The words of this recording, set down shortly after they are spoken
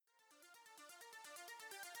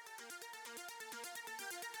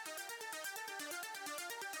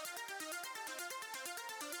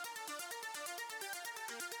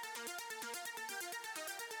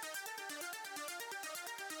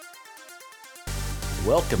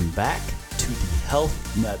Welcome back to the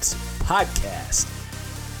Health Nuts Podcast.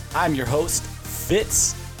 I'm your host,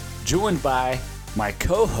 Fitz, joined by my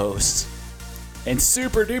co-host and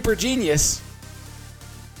super duper genius,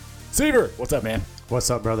 Sieber. What's up, man? What's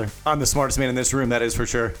up, brother? I'm the smartest man in this room, that is for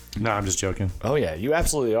sure. No, I'm just joking. Oh, yeah, you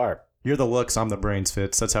absolutely are. You're the looks, I'm the brains,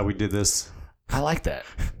 Fitz. That's how we did this. I like that.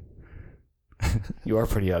 You are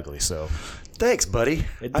pretty ugly, so... Thanks, buddy.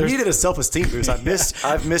 I needed a self-esteem boost.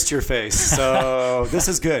 I've missed your face, so this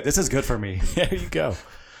is good. This is good for me. There you go.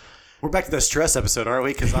 We're back to the stress episode, aren't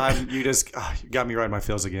we? Because you got me right in my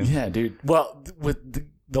feels again. Yeah, dude. Well, with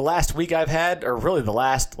the last week I've had, or really the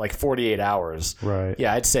last 48 hours, right?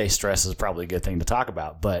 Yeah, I'd say stress is probably a good thing to talk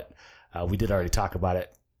about, but we did already talk about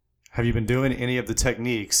it. Have you been doing any of the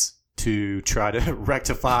techniques to try to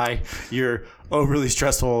rectify your overly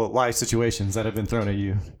stressful life situations that have been thrown at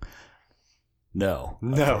you? No,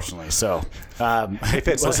 unfortunately. So, hey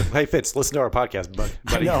Fitz, listen to our podcast, buddy.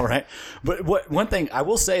 I know, right? But one thing I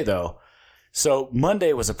will say though, so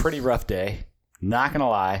Monday was a pretty rough day. Not gonna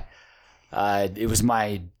lie, it was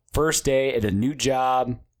my first day at a new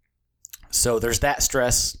job, so there's that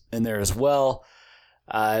stress in there as well.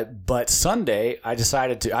 But Sunday, I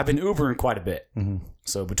decided I've been Ubering quite a bit. Mm-hmm.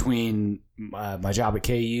 So between my job at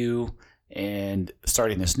KU and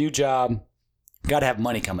starting this new job, got to have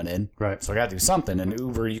money coming in. Right. So I got to do something. And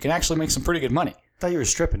Uber, you can actually make some pretty good money. I thought you were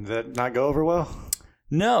stripping. Did that not go over well?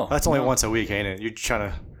 No. That's only once a week, ain't it? You're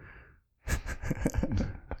trying to...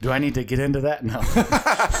 Do I need to get into that? No.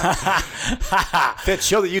 Fitz,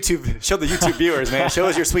 show the YouTube viewers, man. Show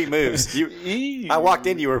us your sweet moves. I walked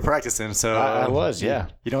in, you were practicing, so... I was, yeah.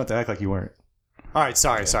 You don't have to act like you weren't. All right,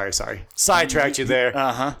 sorry. Sidetracked you there.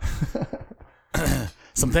 Uh-huh.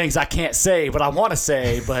 Some things I can't say, but I want to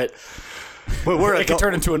say, but... It could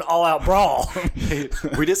turn into an all-out brawl.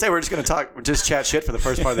 We did say we're just going to just chat shit for the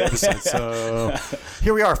first part of the episode. So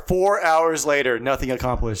here we are, 4 hours later, nothing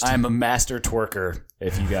accomplished. I'm a master twerker,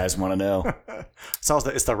 if you guys want to know.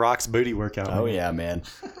 It's the Rock's booty workout. Oh, yeah, man.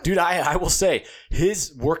 Dude, I will say,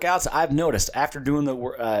 his workouts, I've noticed, after doing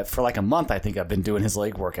for like a month, I think I've been doing his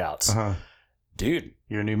leg workouts. Uh-huh. Dude.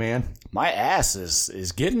 You're a new man? My ass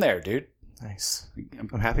is getting there, dude. Nice.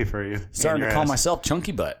 I'm happy for you. Starting to call myself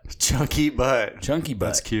Chunky Butt. Chunky Butt. Chunky Butt.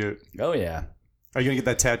 That's cute. Oh, yeah. Are you going to get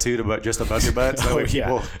that tattooed just above your butt? Oh,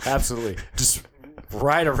 yeah. Absolutely. Just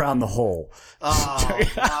right around the hole. Oh,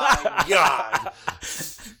 my God.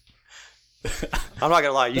 I'm not going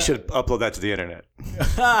to lie. You should upload that to the internet.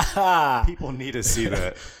 People need to see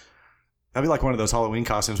that. That'd be like one of those Halloween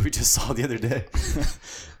costumes we just saw the other day.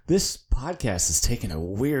 This podcast is taking a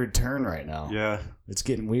weird turn right now. Yeah. It's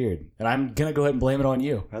getting weird. And I'm going to go ahead and blame it on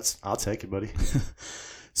you. I'll take it, buddy.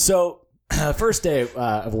 So, first day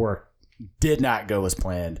of work did not go as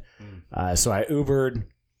planned. So I Ubered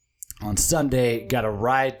on Sunday, got a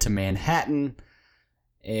ride to Manhattan,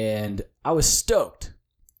 and I was stoked.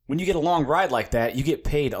 When you get a long ride like that, you get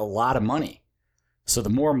paid a lot of money. So the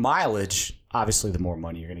more mileage, obviously the more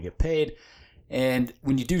money you're going to get paid. And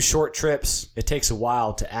when you do short trips, it takes a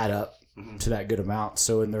while to add up to that good amount.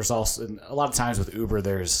 So, and there's also a lot of times with Uber,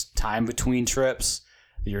 there's time between trips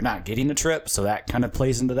that you're not getting a trip. So that kind of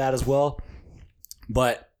plays into that as well.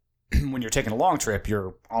 But when you're taking a long trip,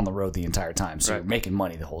 you're on the road the entire time. So You're making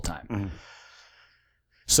money the whole time. Mm-hmm.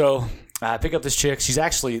 So I pick up this chick. She's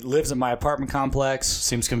actually lives in my apartment complex.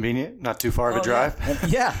 Seems convenient. Not too far of a drive.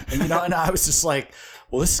 Yeah. And I was just like,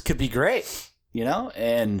 well, this could be great,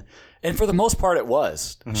 And for the most part, it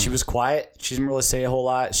was. Mm-hmm. She was quiet. She didn't really say a whole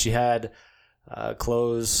lot. She had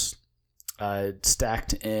clothes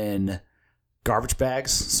stacked in garbage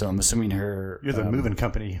bags. So I'm assuming her... You're the moving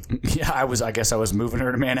company. Yeah, I guess I was moving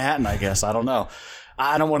her to Manhattan, I guess. I don't know.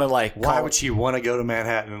 I don't want to Why would she want to go to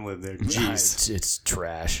Manhattan and live there? Jeez. It's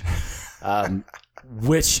trash.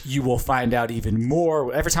 Which you will find out even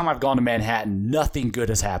more. Every time I've gone to Manhattan, nothing good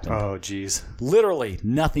has happened. Oh, jeez. Literally,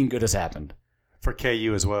 nothing good has happened. For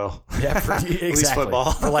KU as well. Yeah, exactly. At least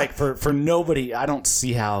football. for nobody, I don't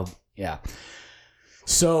see how. Yeah.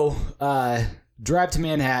 So, drive to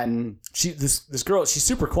Manhattan. This girl, she's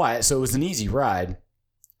super quiet, so it was an easy ride.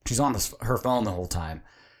 She's on her phone the whole time.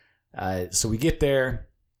 So we get there,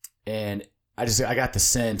 and I got the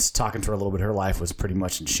sense talking to her a little bit. Her life was pretty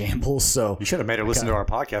much in shambles. So you should have made her listen to our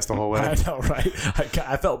podcast the whole way. I know, right?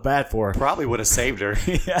 I felt bad for her. Probably would have saved her.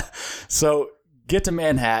 Yeah. So get to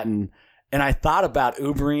Manhattan. And I thought about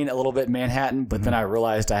Ubering a little bit in Manhattan, but then I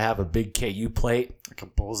realized I have a big KU plate. Like a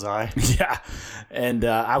bullseye. Yeah. And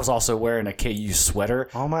I was also wearing a KU sweater.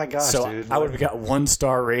 Oh, my gosh, so dude. I would have got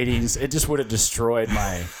 1-star ratings. It just would have destroyed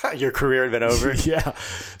my... Your career had been over. Yeah.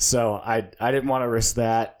 So I didn't want to risk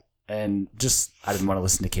that. and just I didn't want to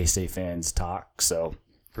listen to K-State fans talk. So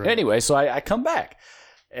Right. anyway, so I come back,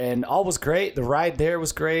 and all was great. The ride there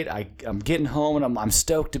was great. I'm getting home, and I'm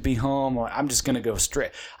stoked to be home. I'm just gonna go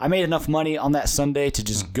straight. I made enough money on that Sunday to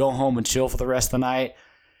just go home and chill for the rest of the night.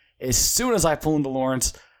 As soon as I pull into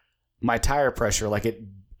Lawrence, my tire pressure, like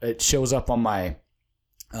it shows up on my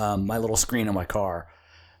my little screen on my car,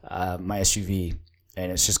 my SUV,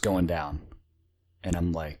 and it's just going down. And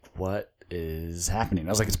I'm like, what is happening? I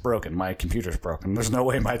was like, it's broken. My computer's broken. There's no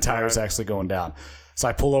way my tire's actually going down. So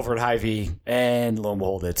I pull over at Hy-Vee, and lo and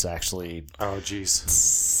behold, it's actually Oh,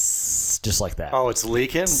 jeez. just like that. Oh, it's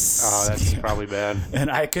leaking? Oh, that's probably bad. And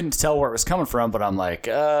I couldn't tell where it was coming from, but I'm like,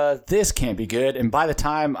 this can't be good. And by the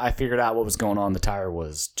time I figured out what was going on, the tire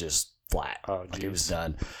was just flat. Oh, like it was geez.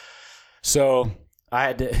 done. So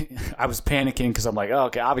I was panicking because I'm like, oh,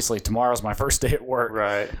 okay, obviously tomorrow's my first day at work.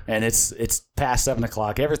 Right. And it's past 7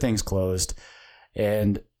 o'clock. Everything's closed.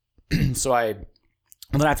 And so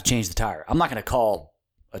then I have to change the tire. I'm not going to call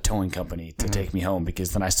a towing company to take me home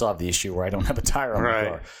because then I still have the issue where I don't have a tire on my Right.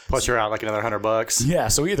 car. Plus, you're out like another $100. Yeah,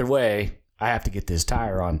 so either way, I have to get this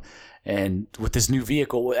tire on. And with this new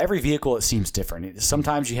vehicle, every vehicle, it seems different.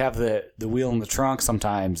 Sometimes you have the wheel in the trunk.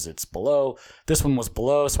 Sometimes it's below. This one was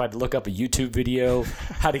below, so I had to look up a YouTube video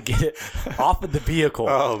how to get it off of the vehicle.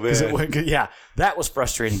 Oh, man. 'Cause yeah, that was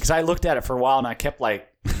frustrating because I looked at it for a while and I kept like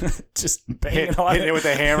just banging on hitting it with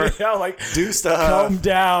a hammer. Yeah, like, Do stuff. calm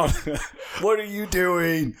down. What are you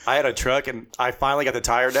doing? I had a truck, and I finally got the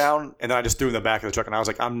tire down, and then I just threw it in the back of the truck, and I was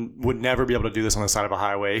like, would never be able to do this on the side of a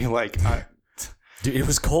highway. Like, Dude, it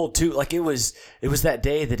was cold too. Like it was that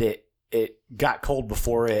day that it got cold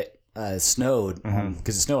before it snowed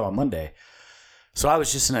because it snowed on Monday. So I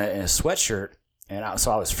was just in a sweatshirt, and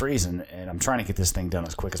so I was freezing, and I'm trying to get this thing done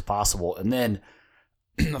as quick as possible. And then,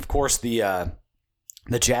 of course, the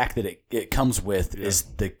jack that it comes with is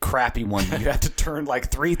the crappy one that you have to turn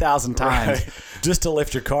like 3,000 times just to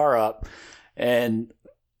lift your car up. And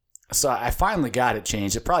so I finally got it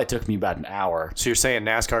changed. It probably took me about an hour. so you're saying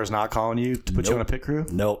NASCAR is not calling you to put you on a pit crew?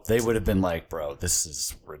 Nope. They would have been like, bro, this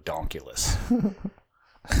is redonkulous.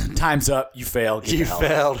 Time's up. You failed. Get You the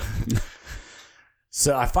hell out. failed.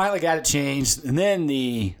 So I finally got it changed. And then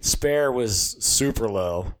the spare was super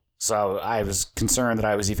low. So I was concerned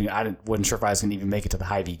that wasn't sure if I was going to even make it to the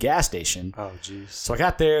Hy-Vee gas station. Oh, jeez. So I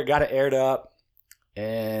got there, got it aired up,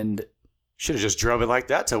 and Should have just drove it like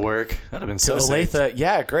that to work. That'd have been to so safe. Olathe.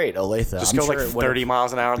 Yeah, great. Olathe. Just I'm go sure like it would've- 30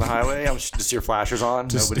 miles an hour on the highway. Just your flashers on.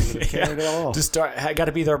 Nobody would have cared at all. Just start. I got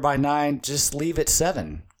to be there by 9. Just leave at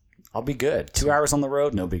 7. I'll be good. 2 hours on the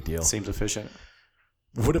road, no big deal. Seems efficient.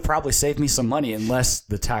 Would have probably saved me some money unless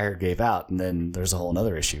the tire gave out, and then there's a whole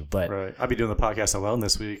other issue. But Right. I'd be doing the podcast alone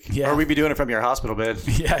this week. Yeah. Or we'd be doing it from your hospital bed.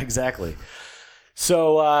 yeah, exactly.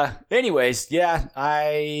 So, anyways, yeah,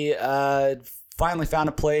 I finally found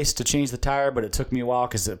a place to change the tire, but it took me a while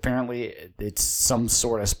because apparently it's some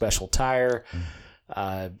sort of special tire.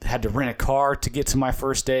 Had to rent a car to get to my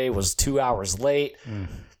first day. Was 2 hours late.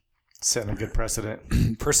 Setting a good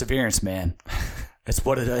precedent. Perseverance, man. It's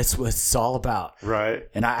what it's all about. Right.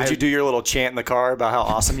 And Did you do your little chant in the car about how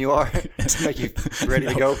awesome you are to make you ready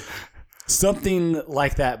to go? Something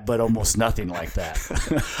like that, but almost nothing like that.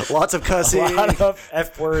 Lots of cussing. A lot of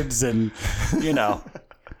F words and,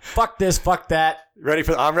 fuck this, fuck that.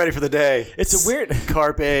 I'm ready for the day. It's a weird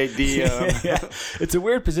Carpe diem. yeah, it's a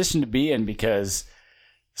weird position to be in because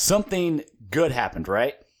something good happened,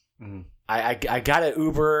 right? I got an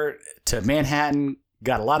Uber to Manhattan,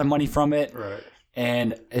 got a lot of money from it, Right.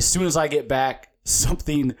 and as soon as I get back,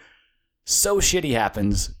 something so shitty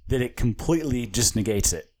happens that it completely just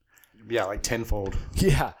negates it. Yeah, like tenfold.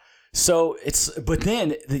 Yeah. So but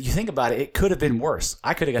then you think about it, it could have been worse.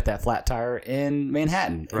 I could have got that flat tire in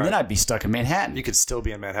Manhattan, and then I'd be stuck in Manhattan. You could still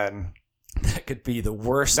be in Manhattan. That could be the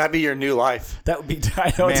worst. That'd be your new life. That would be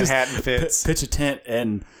I know, Manhattan just fits. Pitch a tent,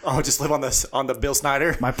 and Oh, just live on the Bill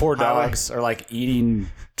Snyder. my poor highway. dogs are like eating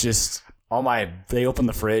just all my. They open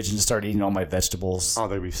the fridge and just start eating all my vegetables. Oh,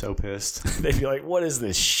 they'd be so pissed. They'd be like, "What is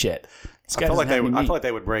this shit?" This guy I feel like doesn't have any I meat." feel like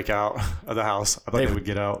they would break out of the house. I thought they would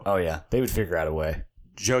get out. Oh yeah, they would figure out a way.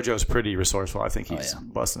 JoJo's pretty resourceful. I think he's yeah.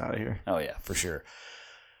 busting out of here. Oh yeah, for sure.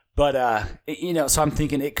 But so I'm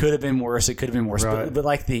thinking it could have been worse. It could have been worse. Right. But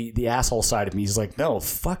like the asshole side of me is like, no,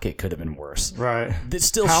 fuck, it could have been worse. Right. It's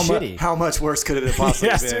still How shitty. how much worse could it have possibly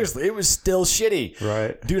Yeah, been? seriously, it was still shitty.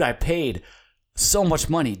 Right. Dude, I paid so much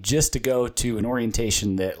money just to go to an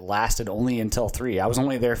orientation that lasted only until 3. I was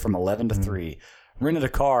only there from 11 to 3. Rented a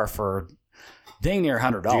car for dang near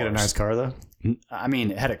 $100. Did you get a nice car though? I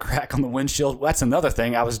mean, it had a crack on the windshield. That's another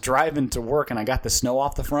thing. I was driving to work and I got the snow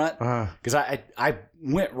off the front because I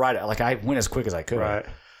went right, like I went as quick as I could. Right.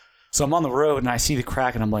 So I'm on the road and I see the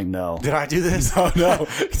crack and I'm like, no. Did I do this? Oh, no.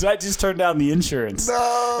 Because I just turned down the insurance.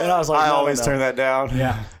 No. And I was like, I no, always no. turn that down.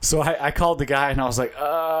 Yeah. So I called the guy and I was like,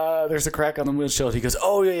 there's a crack on the windshield. He goes,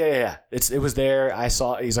 oh, yeah. It was there. I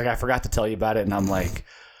saw it. He's like, I forgot to tell you about it. And I'm like,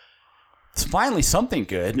 it's finally something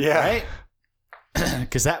good. Yeah. Right?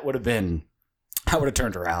 Because that would have been, I would have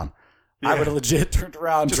turned around. Yeah. I would have legit turned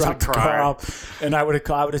around, Just dropped the to car cry. off, and I would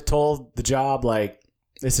have told the job, like,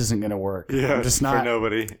 this isn't going to work. Yeah, I'm just for not.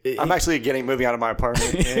 nobody. I'm actually moving out of my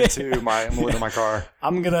apartment into I'm living in my car.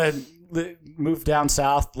 I'm going to move down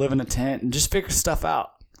south, live in a tent, and just figure stuff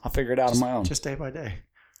out. I'll figure it out on my own. Just day by day.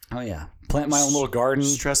 Oh, yeah. Plant my own little garden.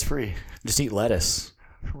 Stress free. Just eat lettuce.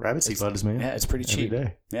 Rabbits eat lettuce, man. Yeah, it's pretty Every cheap.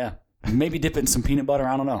 day. Yeah. Maybe dip it in some peanut butter.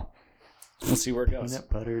 I don't know. We'll see where it goes. Peanut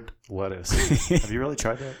buttered lettuce. Have you really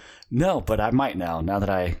tried that? No, but I might now that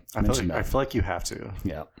I mentioned I that. feel like you have to.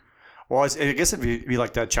 Yeah. Well, I guess it'd be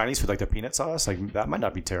like that Chinese food, like the peanut sauce. Like that might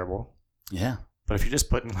not be terrible. Yeah. But if you're just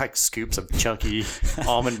putting like scoops of chunky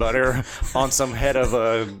almond butter on some head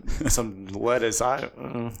of some lettuce,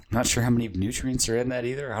 Not sure how many nutrients are in that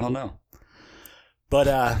either. I don't know.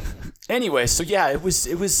 But anyway, so yeah, it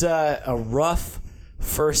was a rough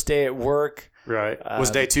first day at work. right.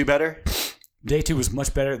 Was day 2 better? Day 2 was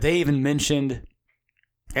much better. They even mentioned,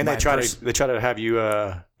 And My they try pers- to have you.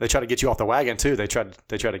 They try to get you off the wagon too. They try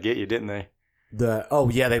to get you, didn't they?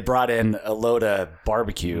 they brought in a load of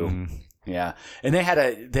barbecue. Mm-hmm. Yeah, and they had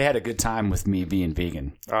a good time with me being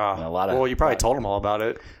vegan. A lot of well, you probably told them all about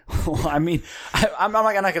it. Well, I mean, I'm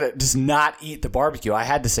not gonna just not eat the barbecue. I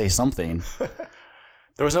had to say something.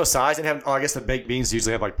 There was no size. They didn't have. Oh, I guess the baked beans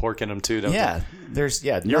usually have like pork in them too. Don't Yeah, they?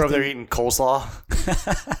 You're over there eating coleslaw,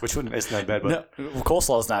 which isn't that bad. But well,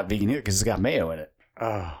 coleslaw is not vegan either because it's got mayo in it.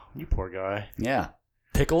 oh, you poor guy. Yeah,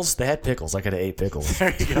 pickles. They had pickles. I could have ate pickles.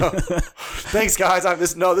 There you go. Thanks, guys.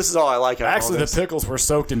 This is all I like. out of all Actually, the this. pickles were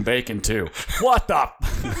soaked in bacon too. What the?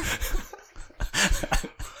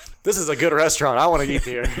 This is a good restaurant. I want to eat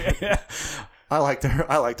here. I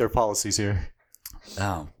like their policies here.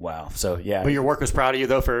 Oh wow! So yeah, But your work was proud of you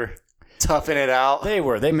though for toughing it out. they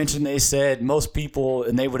were. They mentioned they said most people,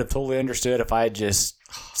 and they would have totally understood if I had just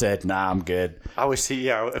said, "Nah, I'm good." I wish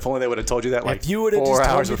if only they would have told you that like If you would have 4 just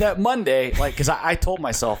told hours me that Monday, like, because I told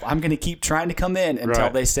myself I'm going to keep trying to come in until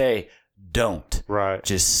Right. they say, "Don't." Right.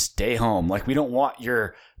 Just stay home. Like, we don't want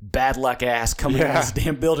your bad luck ass coming in Yeah. this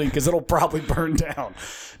damn building because it'll probably burn down.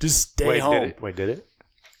 Just stay home. Did it?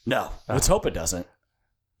 No, let's hope it doesn't.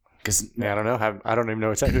 Because Yeah, I don't know. I don't even know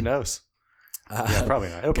what's that. Who knows? Yeah, probably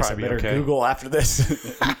not. It'll guess I probably be better okay. Google after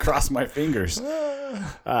this and cross my fingers.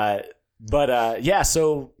 Yeah,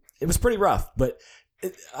 so it was pretty rough. But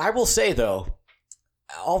I will say, though,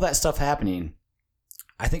 all that stuff happening,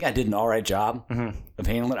 I think I did an all right job of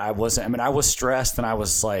handling it. I was stressed and I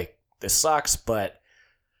was like, this sucks, but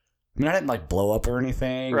I didn't like blow up or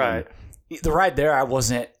anything. Right. And the ride there, I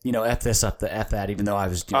wasn't, F this up the F that, even though I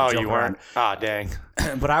was jumping You weren't. Ah, dang.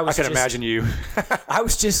 around. But I was I can imagine you. I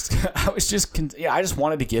just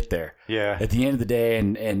wanted to get there. Yeah. At the end of the day,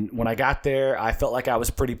 and when I got there, I felt like I was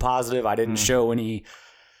pretty positive. I didn't show any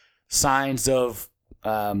signs of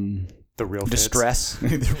The real fits. distress.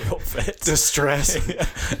 The real fits. Distress.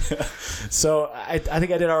 So I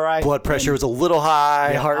think I did all right. Blood pressure was a little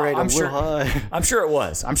high. Heart rate I'm a little high. I'm sure it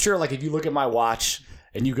was. I'm sure, like, if you look at my watch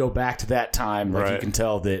and you go back to that time, like, you Right. can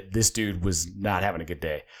tell that this dude was not having a good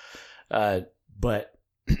day. But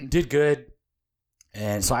did good.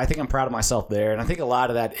 And so I think I'm proud of myself there. And I think a lot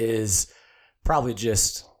of that is probably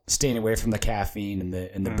just staying away from the caffeine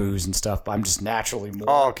and the booze and stuff. I'm just naturally more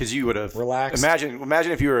Oh, because you would have relaxed.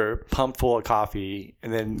 Imagine if you were pumped full of coffee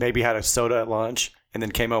and then maybe had a soda at lunch and then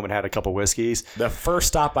came home and had a couple whiskeys. The first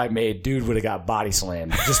stop I made, dude would have got body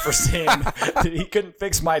slammed just for saying that he couldn't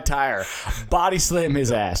fix my tire. Body slam his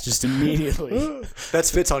ass just immediately. That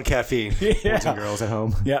fits on caffeine. Yeah. Boys and girls at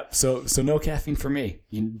home. Yep. So no caffeine for me.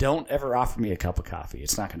 You don't ever offer me a cup of coffee.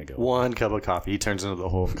 It's not going to go. One cup of coffee, he turns into the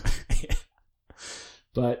Hulk.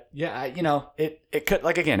 But yeah, it could,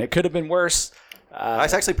 like, again, it could have been worse.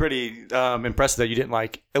 That's actually pretty impressive that you didn't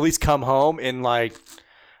at least come home and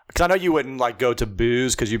because I know you wouldn't go to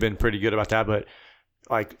booze because you've been pretty good about that, but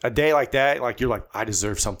like a day like that, you're like, I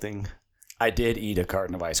deserve something. I did eat a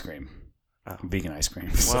carton of ice cream. Vegan ice cream.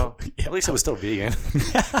 Well, So, yeah. at least it was still vegan.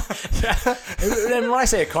 And when I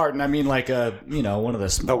say a carton, I mean like one of the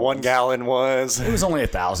small The 1 gallon was. It was only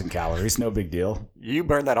 1,000 calories. No big deal. You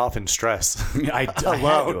burned that off in stress. I had to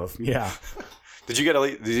have. Yeah. Did you at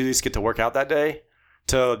least get to work out that day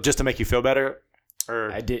just to make you feel better?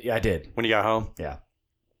 Or I did. Yeah, I did. when you got home? Yeah.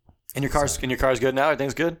 And your car's good now?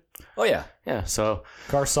 Everything's good? Oh yeah, Yeah, so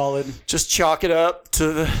car solid. just chalk it up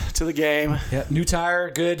to the game. Yeah, new tire,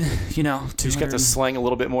 good. You know, You just got to slang a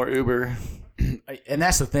little bit more Uber. and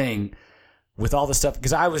that's the thing with all the stuff,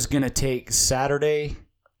 because I was gonna take Saturday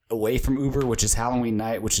away from Uber, which is Halloween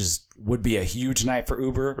night, which would be a huge night for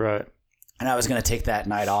Uber, Right. and I was gonna take that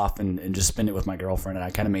night off and just spend it with my girlfriend, and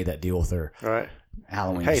I kind of made that deal with her. Right.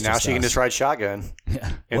 Halloween. Hey, now she can just ride shotgun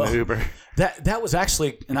in the Uber. That was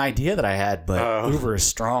actually an idea that I had, but Uber is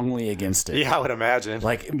strongly against it. Yeah, I would imagine.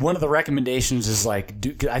 Like, one of the recommendations is like,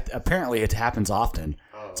 apparently it happens often.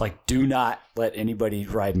 It's like, do not let anybody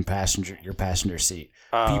ride in your passenger seat.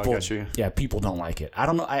 People, got you. yeah, people don't like it. I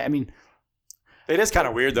don't know. I mean, It is kind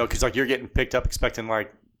of weird though, because like you're getting picked up expecting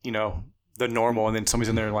like, you know, the normal, and then somebody's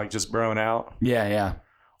in there like just broing out. yeah.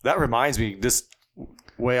 That reminds me, this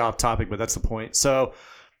way off topic, but that's the point. So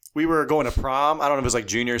we were going to prom. I don't know if it was like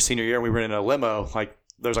junior, senior year. And we were in a limo. Like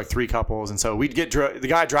there's like 3 couples, and so we'd get the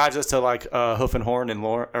guy drives us to like Hoof and Horn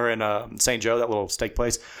in St. Joe, that little steak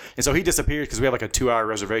place. And so he disappeared because we have like a 2-hour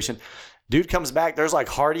reservation. Dude comes back. There's like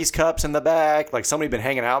Hardee's cups in the back. Like somebody been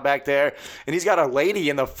hanging out back there, and he's got a lady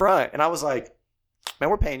in the front. And I was like, man,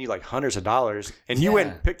 we're paying you like hundreds of dollars. And you went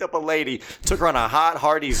and picked up a lady, took her on a hot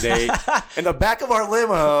Hardee's date in the back of our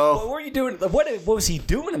limo. What were you doing? What was he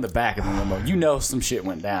doing in the back of the limo? You know, some shit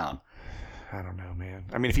went down. I don't know, man.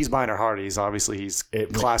 I mean, if he's buying her Hardee's, obviously he's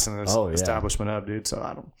classing this establishment up, dude. So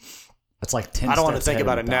I don't. That's like 10. I don't want to think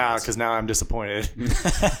about it now because now I'm disappointed.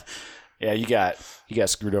 Yeah, you got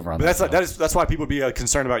screwed over on but that. That's why people be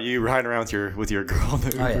concerned about you riding around with your girl. In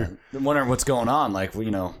the Uber. Oh yeah, I'm wondering what's going on. Like, well,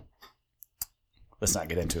 you know. Let's not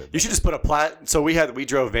get into it. You should just put a So we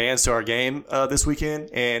drove vans to our game this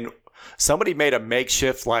weekend, and somebody made a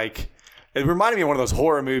makeshift like. It reminded me of one of those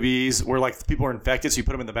horror movies where like people are infected, so you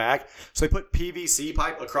put them in the back. So they put PVC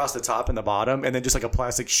pipe across the top and the bottom, and then just like a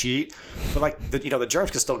plastic sheet. But like the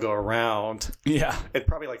germs can still go around. Yeah, it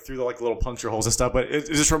probably like through the like little puncture holes and stuff. But it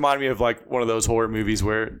just reminded me of like one of those horror movies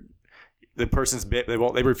where the person's bit, they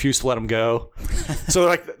refuse to let them go. So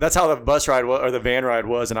like that's how the bus ride was, or the van ride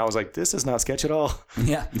was, and I was like, this is not sketch at all.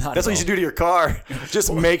 Yeah, that's what you should do to your car.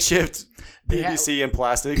 Just makeshift PVC and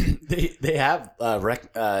plastic. They have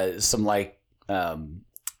some like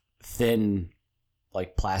thin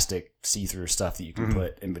like plastic see-through stuff that you can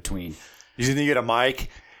put in between. You think you get a mic?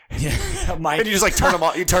 Yeah, a mic. And you just like turn them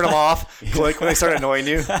off. You turn them off. Click when they start annoying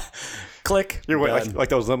you. Click. You're like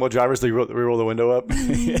those limo drivers. They roll the window up.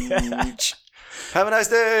 Have a nice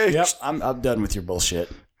day. Yep, I'm done with your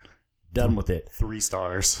bullshit. Done with it. 3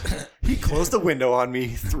 stars. He closed the window on me.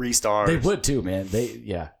 3 stars. They would too, man.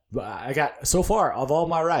 I got so far of all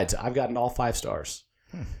my rides, I've gotten all 5 stars.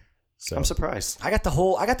 So I'm surprised. I got the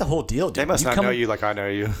whole deal, dude. They must not know you like I know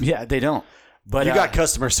you. Yeah, they don't. But you got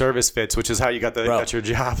customer service fits, which is how you got your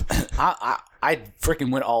job. I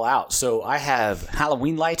freaking went all out. So I have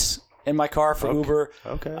Halloween lights in my car for Uber.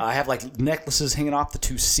 Okay. I have like necklaces hanging off the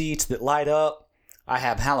 2 seats that light up. I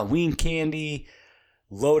have Halloween candy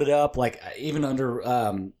loaded up. Like even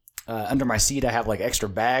under my seat, I have like extra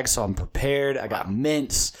bags, so I'm prepared. I got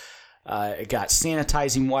mints. I got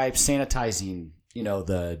sanitizing wipes, sanitizing. You know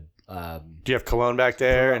the. Do you have cologne back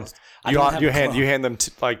there? And you hand them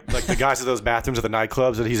like the guys at those bathrooms at the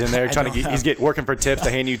nightclubs that he's in there he's working for tips to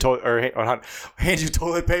hand you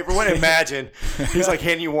toilet paper. What? Imagine he's like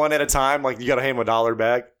handing you one at a time. Like you got to hand him $1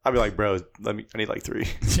 back. I'd be like, bro, I need like 3.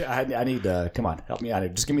 Yeah, I need. Come on, help me out here.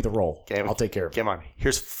 Just give me the roll. I'll take care of it. Come on,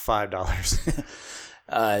 here's $5.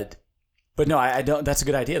 But no, I don't. That's a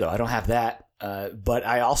good idea though. I don't have that. But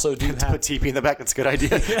I also do have put TP in the back. That's a good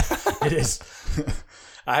idea. Yeah, it is.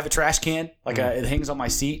 I have a trash can, like it hangs on my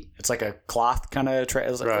seat. It's like a cloth kind of trash.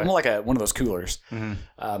 It's like, more like one of those coolers,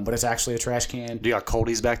 but it's actually a trash can. Do you got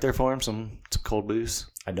coldies back there for him? Some cold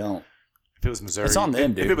booze? I don't. If it was Missouri, it's on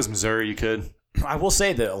them, dude. If it was Missouri, you could. I will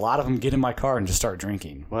say that a lot of them get in my car and just start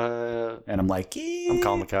drinking. What? And I'm like, I'm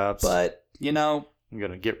calling the cops. But you know, I'm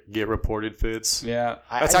gonna get reported fits. Yeah,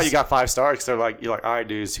 that's how you got 5 stars. Cause you're like, all right,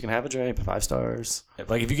 dudes, you can have a drink, 5 stars.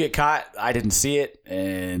 Like if you get caught, I didn't see it,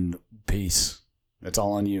 and peace. It's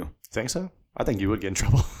all on you. Think so? I think you would get in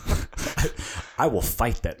trouble. I will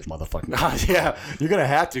fight that motherfucker. Yeah, you're gonna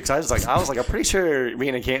have to. Because I was like, I'm pretty sure me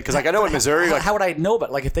and I can't. Because like I know in Missouri, like how would I know?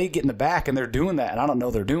 But like if they get in the back and they're doing that, and I don't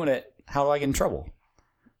know they're doing it, how do I get in trouble?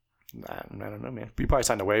 I don't know, man. You probably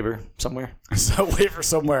signed a waiver somewhere. So waiver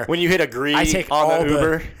somewhere. When you hit agree I take on all the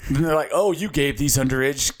Uber, and they're like, "Oh, you gave these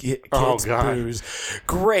underage kids booze.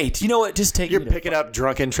 Great. You know what? Just take. You're picking up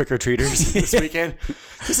drunken trick or treaters this weekend.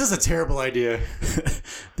 This is a terrible idea.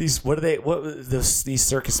 These what are they? What these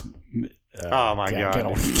circus Oh my God.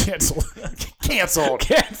 Cancel. Canceled.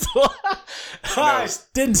 Cancel. I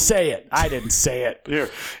didn't say it. I didn't say it.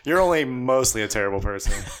 You're only mostly a terrible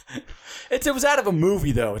person. It was out of a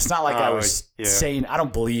movie, though. It's not like I was yeah. saying, I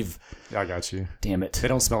don't believe. I got you. Damn it. They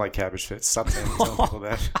don't smell like Cabbage Fits. Stop telling people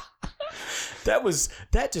that.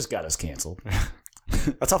 That just got us canceled.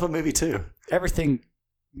 That's off a movie, too. Anything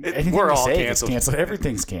we're we all say gets canceled.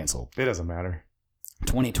 Everything's canceled. It doesn't matter.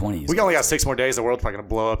 2020 is We only got 6 more days. The world's probably going to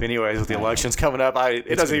blow up anyways with the elections coming up.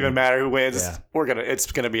 It doesn't even matter who wins. Yeah. It's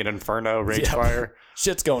going to be an inferno, rage fire.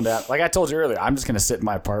 Shit's going down. Like I told you earlier, I'm just going to sit in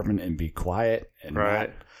my apartment and be quiet and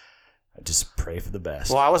Right. I just pray for the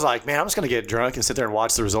best. Well, I was like, man, I'm just going to get drunk and sit there and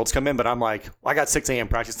watch the results come in. But I'm like, I got 6 a.m.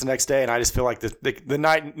 practice the next day, and I just feel like the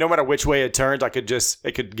night, no matter which way it turns, I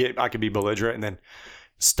could be belligerent, and then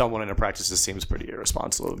stumbling into practice just seems pretty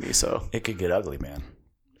irresponsible of me. So it could get ugly, man.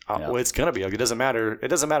 well, it's going to be ugly. It doesn't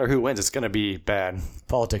matter who wins. It's going to be bad.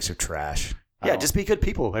 Politics are trash. Yeah, just be good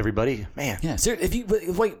people, everybody. Man. Yeah,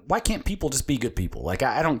 why can't people just be good people? Like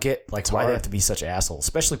I don't get like why they have to be such assholes,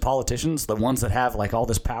 especially politicians, the ones that have like all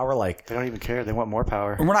this power. Like they don't even care. They want more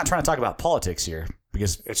power. And we're not trying to talk about politics here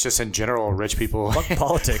because it's just in general, rich people. Fuck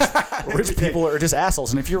politics. Rich people are just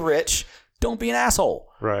assholes, and if you're rich, don't be an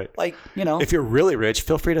asshole. Right. Like, you know, if you're really rich,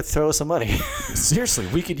 feel free to throw us some money. Seriously,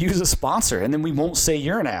 we could use a sponsor, and then we won't say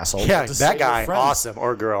you're an asshole. Yeah, that guy, awesome,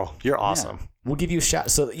 or girl, you're awesome. Yeah. We'll give you a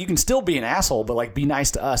shot, so that you can still be an asshole, but like be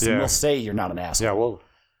nice to us, and we'll say you're not an asshole. Yeah,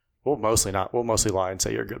 we'll mostly lie and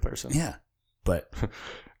say you're a good person. Yeah, but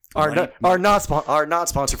our not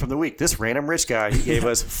sponsor from the week, this random rich guy, he gave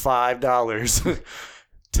us $5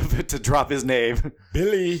 to drop his name,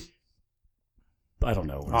 Billy. I don't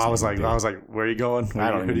know. I was like, where are you going?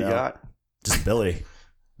 Who do you got? Just Billy.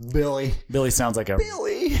 Billy. Billy sounds like a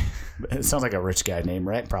Billy. It sounds like a rich guy name,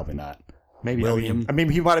 right? Probably not. Maybe William. I mean,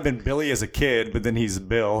 he might have been Billy as a kid, but then he's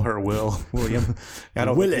Bill or William.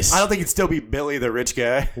 Willis. I don't think he'd still be Billy, the rich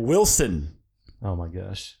guy. Wilson. Oh my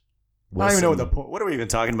gosh. Wilson. I don't even know what are we even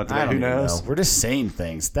talking about today? I don't Who knows? know. We're just saying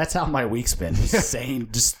things. That's how my week's been. Saying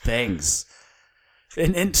just things.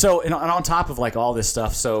 And on top of like all this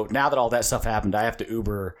stuff, so now that all that stuff happened, I have to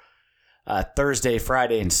Uber Thursday,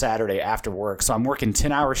 Friday, and Saturday after work. So I'm working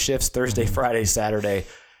 10-hour shifts Thursday, Friday, Saturday.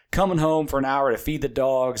 Coming home for an hour to feed the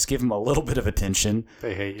dogs, give them a little bit of attention.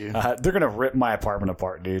 They hate you. They're going to rip my apartment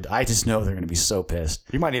apart, dude. I just know they're going to be so pissed.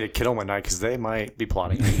 You might need to kid them one night because they might be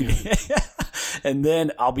plotting. And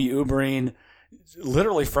then I'll be Ubering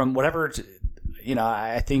literally from whatever,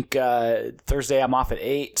 I think Thursday I'm off at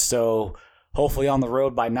 8. So hopefully on the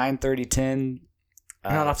road by 9:30, 10.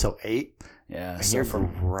 You're not off till 8? Yeah. And you're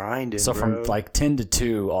grinding, So bro. from like 10 to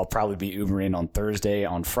 2, I'll probably be Ubering on Thursday.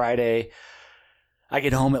 On Friday, I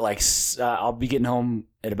get home at I'll be getting home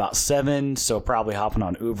at about 7, so probably hopping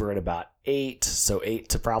on Uber at about 8, so 8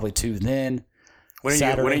 to probably 2 then. When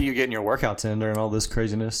are you getting your workouts in during all this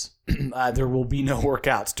craziness? There will be no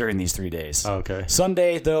workouts during these 3 days. Oh, okay.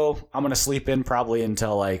 Sunday, though, I'm going to sleep in probably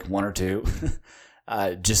until like 1 or 2.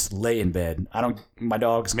 Just lay in bed. My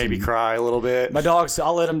dogs maybe cry a little bit. My dogs,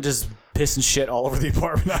 I'll let them just piss and shit all over the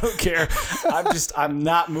apartment. I don't care. I'm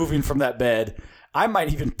not moving from that bed. I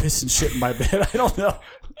might even piss and shit in my bed. I don't know.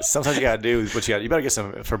 Sometimes you gotta do what you got. You better get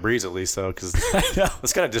some Febreze at least, though, because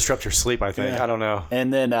it's gonna disrupt your sleep. I think. Yeah. I don't know.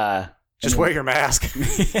 And then just wear your mask.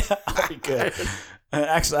 Yeah, I'll be good.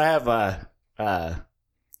 Actually, I have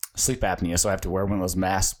sleep apnea, so I have to wear one of those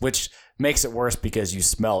masks, which makes it worse because you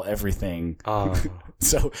smell everything. Oh.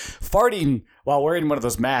 So farting while wearing one of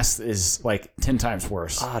those masks is like 10 times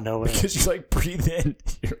worse. Oh, no way. Because you like breathe in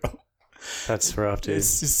your own. That's rough, dude.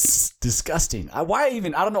 It's just disgusting. I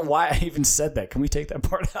don't know why I even said that. Can we take that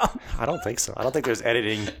part out? I don't think so. I don't think there's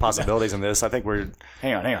editing possibilities in this. I think we're...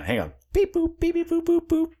 Hang on. Beep, boop, beep, beep, boop, boop,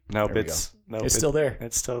 boop. Nope, it's still there.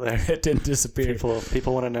 It's still there. It didn't disappear.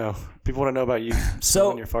 People want to know. People want to know about you.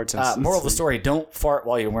 So, your farts moral of the story, don't fart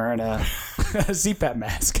while you're wearing a CPAP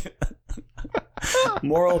mask.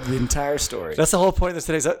 Moral of the entire story. That's the whole point of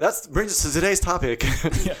today's... That brings us to today's topic.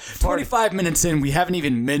 Yeah, 25 minutes in, we haven't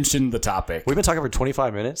even mentioned the topic. We've been talking for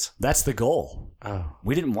 25 minutes? That's the goal. Oh.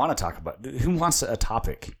 We didn't want to talk about... Who wants a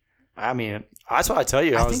topic? I mean, that's what I tell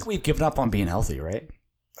you. I think we've given up on being healthy, right?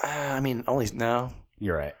 No.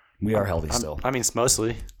 You're right. We are healthy still. I mean,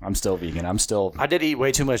 mostly. I'm still vegan. I did eat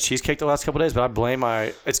way too much cheesecake the last couple of days, but I blame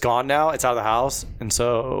it's gone now. It's out of the house. And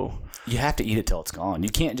so... You have to eat it till it's gone. You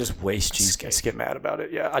can't just waste cheesecake. Just get mad about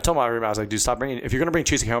it. Yeah. I told my roommate, I was like, dude, stop bringing... If you're going to bring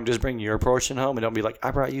cheesecake home, just bring your portion home and don't be like, I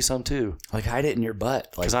brought you some too. Like, hide it in your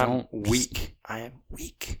butt. Because I'm weak. I am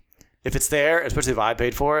weak. If it's there, especially if I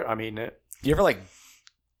paid for it, I mean it. You ever,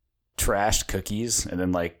 trashed cookies and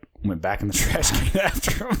then, went back in the trash can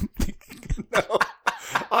after them? No.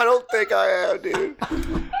 I don't think I am, dude.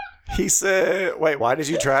 He said, wait, why did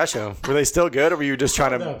you trash them? Were they still good or were you just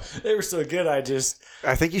trying to... No, they were so good. I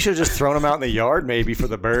think you should have just thrown them out in the yard maybe for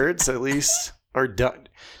the birds at least. Or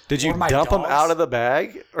did you dump them out of the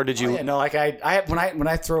bag? Or did you... yeah, no, like I when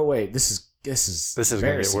I throw away, this is going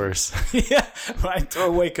to get worse. Yeah. When I throw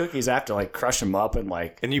away cookies, I have to like crush them up and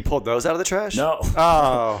like... And you pulled those out of the trash? No.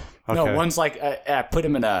 Oh, okay. No, one's like, I put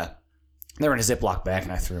them in they were in a Ziploc bag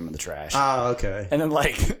and I threw them in the trash. Oh, okay. And then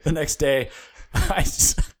like the next day, I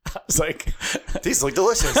was like... These look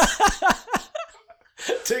delicious.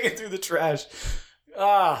 Take it through the trash.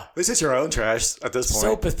 This is your own trash at this point.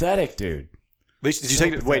 So pathetic, dude. Did you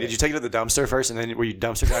take it? Wait, did you take it to the dumpster first, and then were you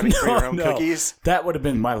dumpster diving for your own cookies? That would have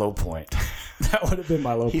been my low point. That would have been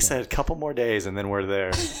my low point. He said a couple more days, and then we're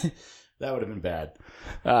there. That would have been bad.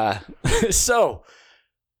 So,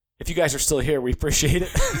 if you guys are still here, we appreciate it.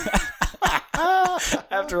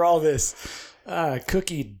 After all this,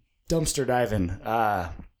 cookie dumpster diving.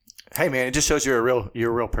 Hey man, it just shows you're a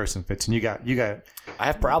real person, Fitz, and you got. I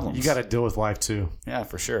have problems. You got to deal with life too. Yeah,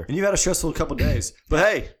 for sure. And you've had a stressful couple days, but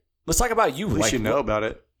hey, let's talk about you. We should know about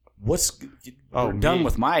it. We're done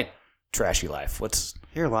with my trashy life.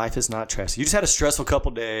 Your life is not trashy. You just had a stressful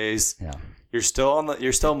couple days. Yeah. You're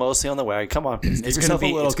still mostly on the way. Come on, it's going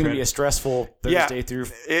to be a stressful Thursday through.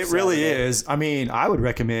 It really is. I mean, I would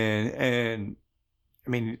recommend, and I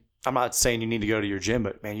mean, I'm not saying you need to go to your gym,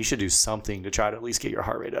 but man, you should do something to try to at least get your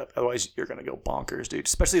heart rate up. Otherwise, you're going to go bonkers, dude.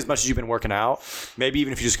 Especially as much as you've been working out. Maybe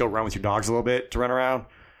even if you just go run with your dogs a little bit to run around.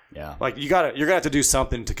 Yeah. Like you're going to have to do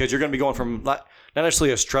something because you're going to be going from not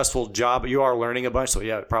necessarily a stressful job, but you are learning a bunch. So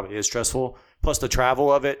yeah, it probably is stressful. Plus the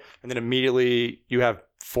travel of it. And then immediately you have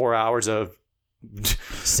 4 hours of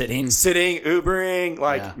sitting, Ubering.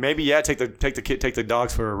 Like maybe, take the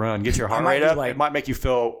dogs for a run, get your heart rate up. It might make you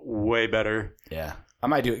feel way better. Yeah. I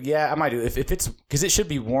might do it. Yeah, I might do it. If it's because it should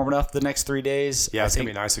be warm enough the next 3 days. Yeah, it's going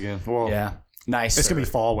to be nice again. Well, yeah. Nice. It's going to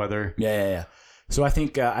be fall weather. Yeah. So I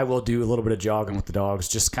think I will do a little bit of jogging with the dogs,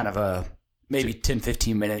 just kind of maybe 10,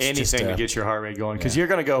 15 minutes. Anything to get your heart rate going. Because you're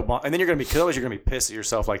going to go, and then you're going to be, because you're going to be pissed at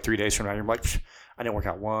yourself like 3 days from now. You're like, I didn't work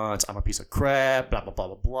out once. I'm a piece of crap, blah, blah, blah,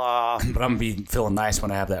 blah, blah. But I'm going to be feeling nice when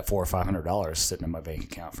I have that $400 or $500 sitting in my bank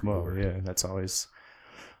account. Yeah, that's always,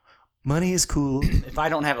 money is cool. If I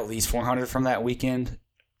don't have at least $400 from that weekend,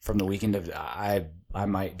 I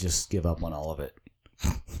might just give up on all of it.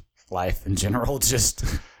 Life in general, just...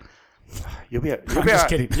 You'll be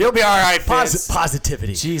kidding. You'll be all right.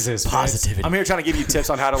 Positivity. Jesus. Positivity. I'm here trying to give you tips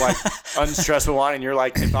on how to like unstress with wine, and you're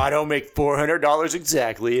like, if I don't make $400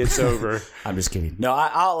 exactly, it's over. I'm just kidding. No,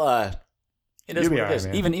 I'll. It is what it is.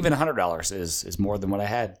 Man. Even $100 is more than what I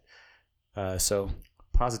had. So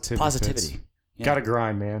positivity. Yeah. Gotta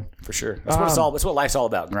grind, man. For sure. That's what it's all. That's what life's all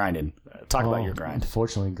about. Grinding. Talk about your grind.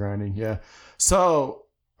 Unfortunately, grinding. Yeah. So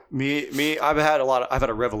I've had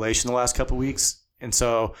a revelation the last couple of weeks, and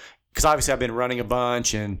so. Because obviously I've been running a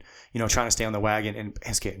bunch and, trying to stay on the wagon, and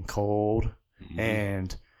it's getting cold. Mm-hmm.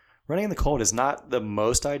 And running in the cold is not the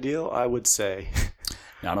most ideal, I would say.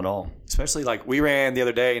 Not at all. Especially like we ran the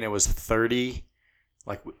other day and it was 30.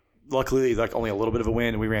 Like luckily like only a little bit of a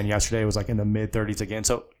wind. And we ran yesterday. It was like in the mid 30s again.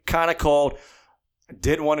 So kind of cold.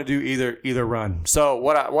 Didn't want to do either run. So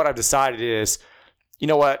what I've decided is, you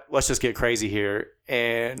know what? Let's just get crazy here.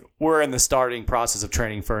 And we're in the starting process of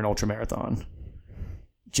training for an ultra marathon.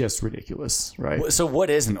 Just ridiculous, right? So what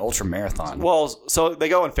is an ultra marathon? Well, so they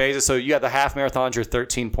go in phases. So you have the half marathons, you're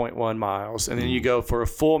 13.1 miles. And then you go for a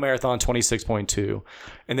full marathon, 26.2.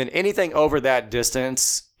 And then anything over that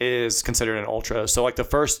distance is considered an ultra. So like the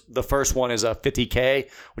first one is a 50K,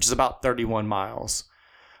 which is about 31 miles.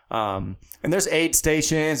 And there's aid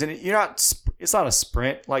stations, and it's not a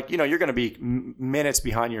sprint. Like, you're going to be minutes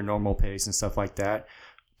behind your normal pace and stuff like that.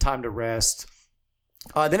 Time to rest.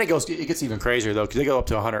 Then it gets even crazier though, because they go up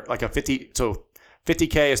to 100, like a 50. So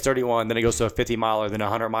 50K is 31, then it goes to a 50 miler, then a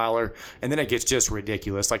 100 miler, and then it gets just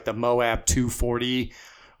ridiculous, like the Moab 240,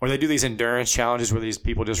 or they do these endurance challenges where these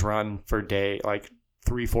people just run for like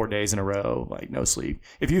 3-4 days in a row, like no sleep.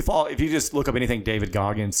 If you just look up anything David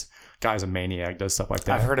Goggins, guy's a maniac, does stuff like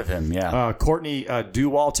that. I've heard of him, yeah. Courtney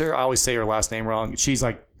Dauwalter, I always say her last name wrong. She's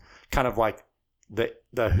like kind of like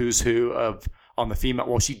the who's who of. On the female,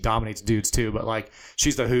 well, she dominates dudes too, but like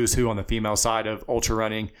she's the who's who on the female side of ultra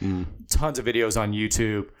running. Tons of videos on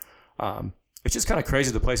YouTube. It's just kind of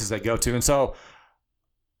crazy the places they go to. And so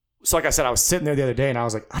like I said, I was sitting there the other day and I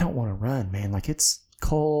was like, I don't want to run, man. Like it's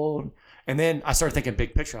cold. And then I started thinking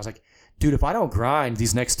big picture. I was like, dude, if I don't grind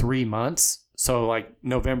these next 3 months, so like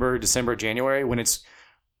November, December, January, when it's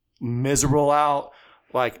miserable out,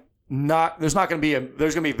 like there's going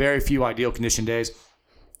to be very few ideal condition days.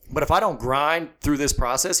 But if I don't grind through this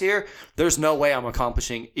process here, there's no way I'm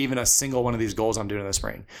accomplishing even a single one of these goals I'm doing in the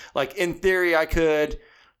spring. Like in theory, I could,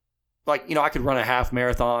 like, I could run a half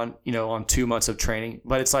marathon, on 2 months of training,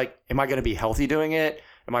 but it's like, am I going to be healthy doing it?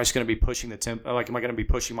 Am I just going to be pushing the tempo? Like, am I going to be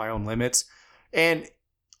pushing my own limits? And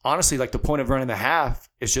honestly, like the point of running the half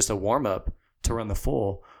is just a warm up to run the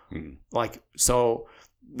full. Like, so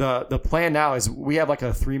the plan now is we have like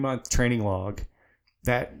a 3-month training log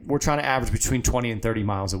that we're trying to average between 20 and 30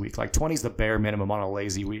 miles a week. Like 20 is the bare minimum on a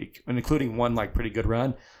lazy week, and including one like pretty good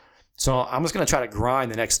run. So I'm just going to try to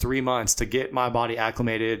grind the next 3 months to get my body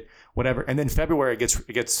acclimated, whatever. And then February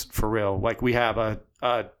it gets for real. Like we have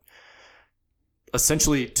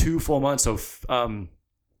essentially 2 full months of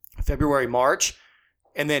February, March,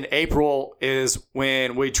 and then April is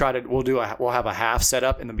when we'll have a half set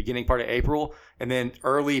up in the beginning part of April, and then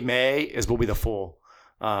early May will be the full.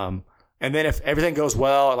 And then if everything goes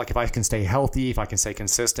well, like if I can stay healthy, if I can stay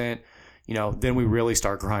consistent, then we really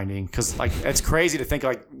start grinding. Because like it's crazy to think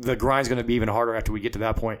like the grind's going to be even harder after we get to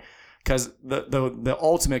that point. Because the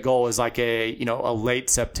ultimate goal is like a late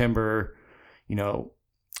September,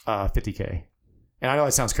 50K. And I know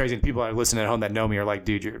that sounds crazy, and people that are listening at home that know me are like,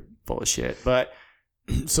 dude, you're full of shit. But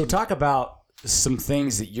so talk about some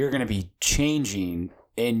things that you're going to be changing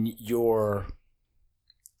in your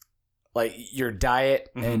diet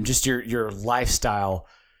and just your lifestyle,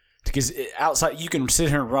 because outside you can sit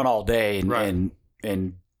here and run all day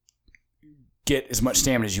and get as much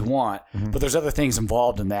stamina as you want, but there's other things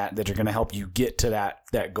involved in that are going to help you get to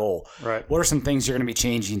that goal. Right. What are some things you're going to be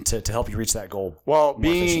changing to help you reach that goal? Well,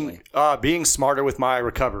 being smarter with my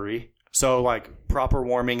recovery. So like proper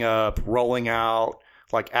warming up, rolling out,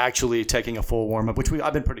 like actually taking a full warm up, which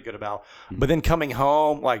I've been pretty good about. But then coming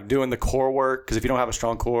home, like doing the core work, because if you don't have a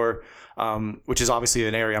strong core, which is obviously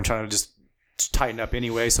an area I'm trying to just tighten up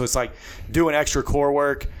anyway. So it's like doing extra core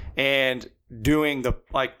work and doing the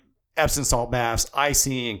like Epsom salt baths,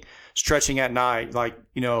 icing, stretching at night, like,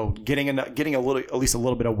 getting at least a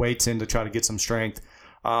little bit of weights in to try to get some strength.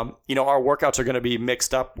 Our workouts are going to be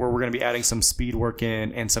mixed up where we're going to be adding some speed work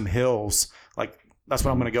in and some hills. Like that's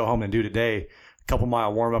what I'm going to go home and do today. A couple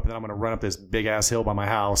mile warm up, and then I'm going to run up this big ass hill by my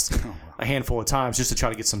house a handful of times just to try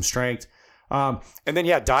to get some strength. And then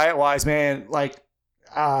diet wise, man, like,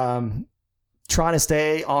 trying to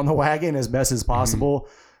stay on the wagon as best as possible.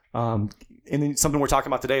 And then something we're talking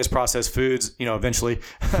about today is processed foods, eventually.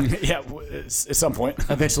 Yeah, at some point.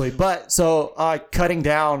 Eventually. But so cutting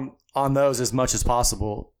down on those as much as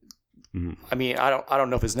possible. I mean, I don't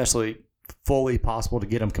know if it's necessarily fully possible to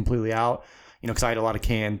get them completely out, because I eat a lot of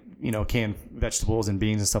canned vegetables and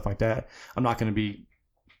beans and stuff like that. I'm not going to be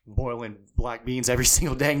boiling black beans every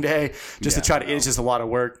single dang day just to try to, it's just a lot of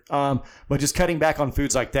work. But just cutting back on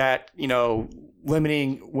foods like that,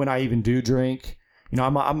 limiting when I even do drink. I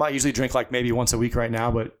might usually drink like maybe once a week right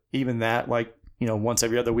now, but even that, like, once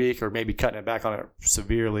every other week, or maybe cutting it back on it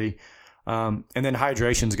severely. And then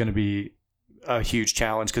hydration is going to be a huge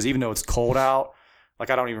challenge, because even though it's cold out, like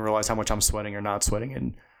I don't even realize how much I'm sweating or not sweating.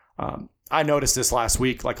 And I noticed this last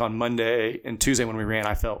week, like on Monday and Tuesday when we ran,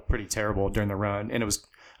 I felt pretty terrible during the run. And it was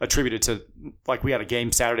attributed to, like, we had a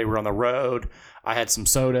game Saturday, we were on the road. I had some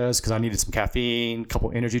sodas because I needed some caffeine, a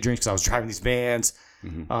couple energy drinks because I was driving these vans.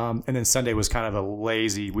 And then Sunday was kind of a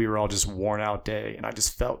lazy, we were all just worn out day, and I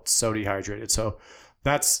just felt so dehydrated. So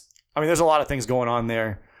there's a lot of things going on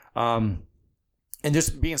there. And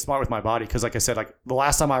just being smart with my body, because like I said, like the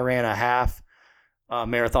last time I ran a half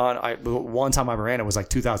marathon, the one time I ran it was like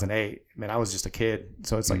 2008. Man, I was just a kid.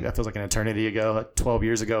 So it's like, that feels like an eternity ago. Like 12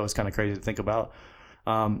 years ago. It's kind of crazy to think about.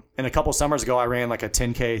 And a couple summers ago, I ran like a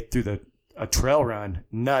 10K through a trail run.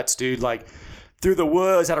 Nuts, dude. Like through the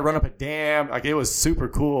woods, had to run up a dam. Like it was super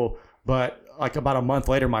cool. But like about a month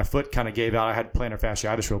later, my foot kind of gave out. I had plantar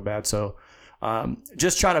fasciitis real bad. So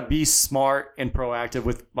just trying to be smart and proactive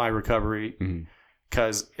with my recovery.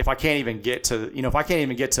 Because if I can't even get to,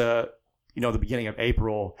 the beginning of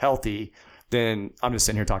April healthy, then I'm just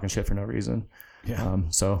sitting here talking shit for no reason. Yeah.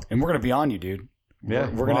 And we're gonna be on you, dude. Yeah.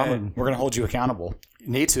 We're gonna hold you accountable.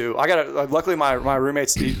 Need to. I got luckily my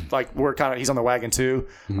roommates, he's on the wagon too.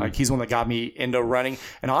 Like he's the one that got me into running.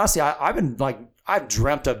 And honestly, I've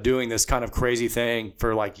dreamt of doing this kind of crazy thing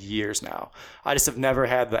for like years now. I just have never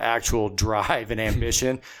had the actual drive and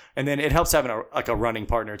ambition. And then it helps having a running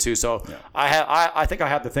partner too. So yeah. I think I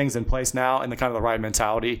have the things in place now and the kind of the right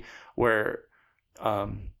mentality where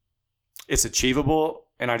it's achievable.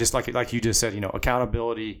 And I just like you just said,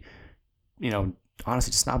 accountability,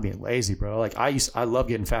 honestly just not being lazy, bro. Like I love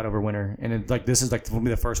getting fat over winter, and this is like will be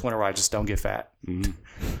the first winter where I just don't get fat. Mm-hmm.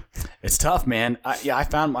 It's tough, man. I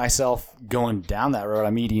found myself going down that road.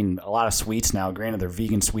 I'm eating a lot of sweets now. Granted, they're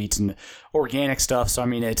vegan sweets and organic stuff, so I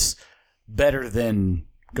mean it's better than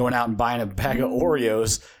going out and buying a bag of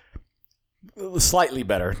Oreos. Slightly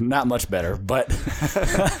better, not much better, but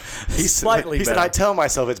He's slightly he better. said, I tell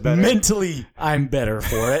myself it's better. Mentally, I'm better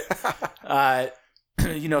for it.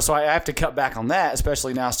 So I have to cut back on that,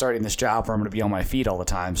 especially now starting this job where I'm going to be on my feet all the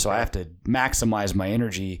time. So I have to maximize my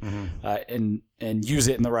energy and use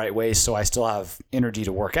it in the right way so I still have energy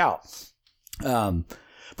to work out. But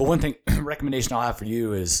one thing, recommendation I'll have for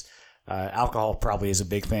you is alcohol probably is a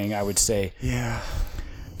big thing, I would say. Yeah.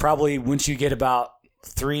 Probably once you get about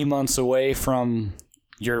 3 months away from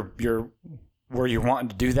your where you're wanting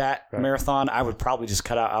to do that marathon, I would probably just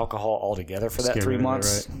cut out alcohol altogether for that 3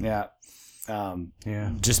 months. Right? Yeah.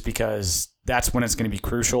 Just because that's when it's going to be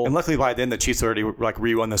crucial. And luckily by then the Chiefs already like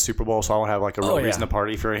re-won the Super Bowl, so I won't have like a real reason to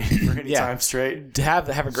party for any time straight. To have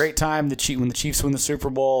a great time when the Chiefs win the Super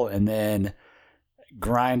Bowl, and then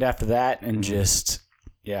grind after that, and just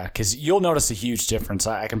because you'll notice a huge difference.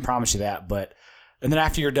 I can promise you that. And then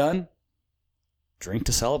after you're done, drink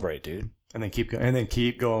to celebrate, dude. And then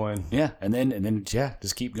keep going. Yeah, and then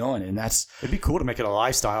just keep going, and it'd be cool to make it a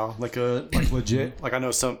lifestyle, like legit. Like I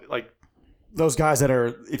know some like those guys that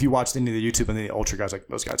are, if you watch any of the YouTube and the ultra guys, like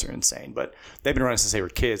those guys are insane. But they've been running since they were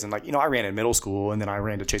kids, and like I ran in middle school, and then I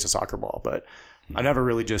ran to chase a soccer ball, but I never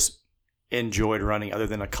really just enjoyed running other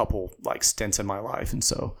than a couple like stints in my life, and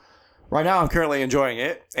so. Right now, I'm currently enjoying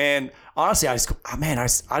it, and honestly, I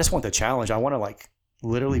just want the challenge. I want to like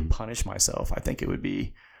literally punish myself. I think it would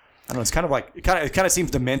be, I don't know. It's kind of like it kind of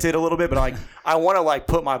seems demented a little bit, but like I want to like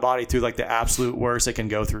put my body through like the absolute worst it can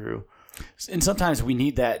go through. And sometimes we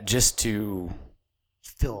need that just to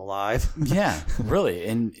feel alive. Yeah, really.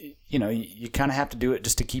 And you kind of have to do it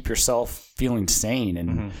just to keep yourself feeling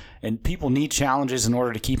sane, and people need challenges in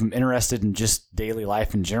order to keep them interested in just daily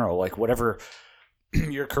life in general. Like whatever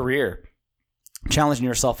your career, challenging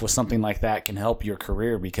yourself with something like that can help your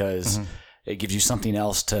career because it gives you something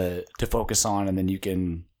else to focus on, and then you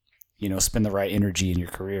can, spend the right energy in your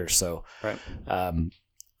career. So, a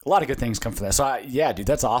lot of good things come from that. So, dude,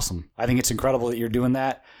 that's awesome. I think it's incredible that you're doing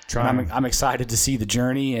that. I'm excited to see the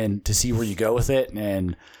journey and to see where you go with it.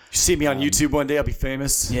 And you see me on YouTube one day, I'll be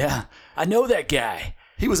famous. Yeah, I know that guy.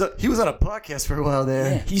 He was on a podcast for a while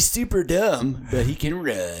there. Yeah, he's super dumb, but he can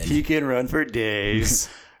run. He can run for days.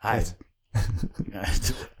 I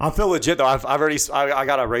feel legit though. I've already I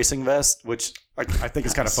got a racing vest, which I think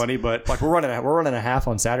is kind of funny. But like we're running a half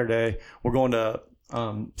on Saturday. We're going to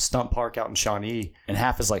Stump Park out in Shawnee. And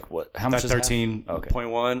half is like what? How much? That's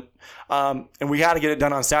 13.1. And we got to get it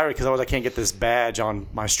done on Saturday because otherwise I can't get this badge on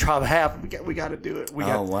my Strava half. We got to do it.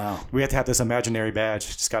 Wow. We have to have this imaginary badge.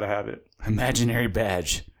 Just got to have it. Imaginary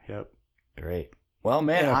badge. Yep. Great. Well,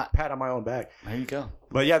 man, pat on my own back. There you go.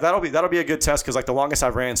 But yeah, that'll be a good test because like the longest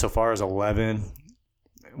I've ran so far is 11,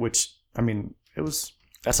 which I mean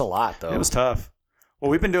that's a lot though. It was tough.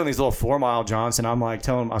 Well, we've been doing these little 4 mile jaunts, and I was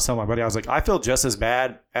telling my buddy, I was like, I feel just as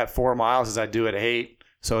bad at 4 miles as I do at 8.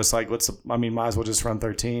 So it's like, might as well just run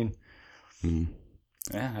 13.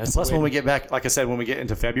 Yeah. Plus, when we get back, like I said, when we get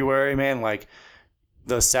into February, man, like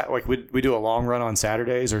we do a long run on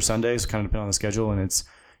Saturdays or Sundays, kind of depending on the schedule, and it's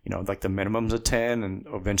like the minimum's a 10, and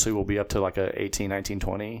eventually we'll be up to like a 18, 19,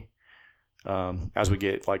 20 as we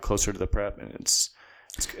get like closer to the prep, and it's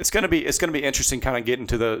gonna be interesting, kind of getting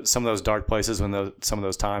to some of those dark places when some of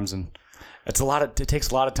those times, and it takes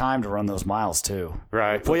a lot of time to run those miles too.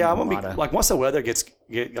 Right. Well, yeah, I'm gonna be like once the weather gets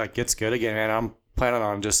good again, man. I'm planning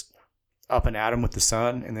on just up and at 'em with the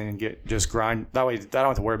sun, and then just grind. That way, I don't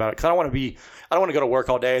have to worry about it because I don't want to go to work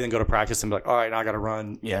all day and then go to practice and be like, all right, now I got to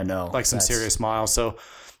run. Yeah, no, like some serious miles. So,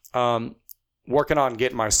 working on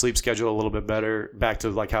getting my sleep schedule a little bit better, back to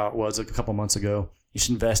like how it was like a couple months ago. You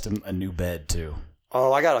should invest in a new bed too.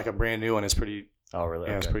 Oh, I got like a brand new one. It's pretty. Oh, really?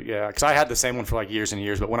 Yeah, okay. It's pretty. Yeah, because I had the same one for like years and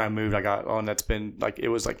years, but when I moved, I got one that's been like it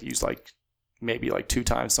was like used like maybe like 2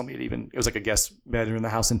 times. It was like a guest bedroom in the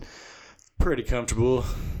house and pretty comfortable.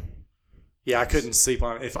 Yeah, I couldn't sleep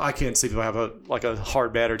on it. If I can't sleep if I have a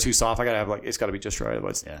hard bed or too soft, I gotta have it's gotta be just right.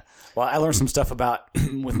 Otherwise, yeah. Well, I learned some stuff about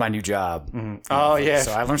with my new job. Mm-hmm. Oh yeah.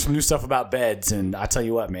 So I learned some new stuff about beds, and I tell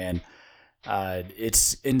you what, man,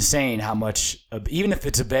 it's insane how much. Even if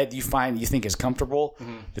it's a bed you think is comfortable,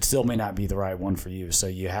 it still may not be the right one for you. So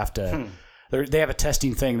you have to. They have a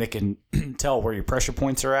testing thing that can tell where your pressure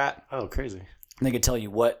points are at. Oh, crazy! And they can tell you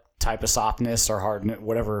what type of softness or hardness,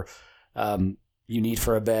 whatever. You need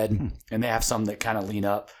for a bed, and they have some that kind of lean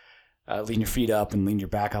up. lean your feet up and lean your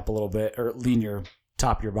back up a little bit, or lean your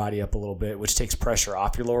top of your body up a little bit, which takes pressure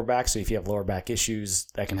off your lower back. So if you have lower back issues,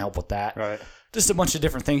 that can help with that. Right. Just a bunch of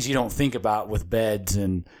different things you don't think about with beds,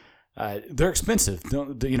 and they're expensive.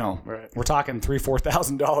 Right. We're talking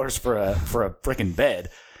 $3,000-$4,000 for a freaking bed.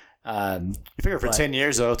 You figure for 10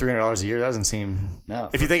 years though, $300 a year doesn't seem. No.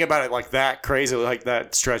 If you think about it like that crazy, like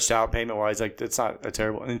that stretched out payment wise, like it's not a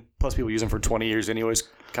terrible. And plus, people use them for 20 years anyways.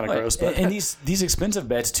 Kind of gross. But and these expensive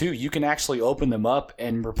beds too, you can actually open them up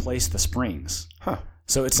and replace the springs. Huh.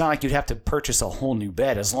 So it's not like you'd have to purchase a whole new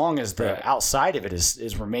bed. As long as the outside of it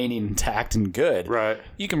is remaining intact and good, Right.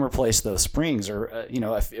 you can replace those springs. Or,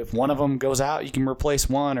 if one of them goes out, you can replace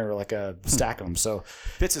one, or like a stack of them. So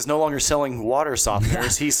Fitz is no longer selling water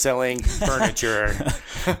softeners. He's selling furniture.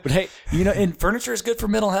 But hey, and furniture is good for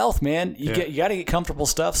mental health, man. You got to get comfortable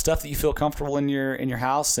stuff that you feel comfortable in your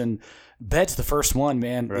house, and bed's the first one,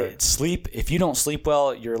 man. Right. Sleep. If you don't sleep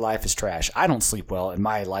well, your life is trash. I don't sleep well, and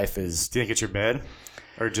my life is. Do you think it's your bed?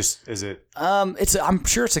 Or just is it? I'm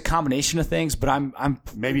sure it's a combination of things, but I'm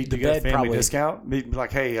Maybe the you get a bed family probably. discount. Maybe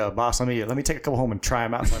like, hey, boss, let me take a couple home and try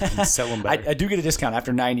them out and sell them better. I do get a discount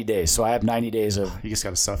after 90 days, so I have 90 days of. You just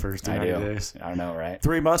got to suffer through 90 days. I don't know, right?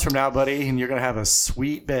 3 months from now, buddy, and you're gonna have a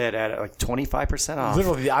sweet bed at like 25% off.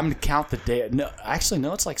 Literally, I'm gonna count the day. No, actually,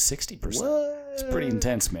 no, it's like 60%. What? It's pretty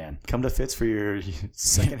intense, man. Come to Fitz for your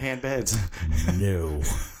secondhand beds. No,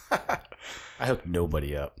 I hook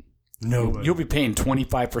nobody up. No, You'll be paying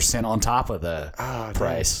 25% on top of the Oh,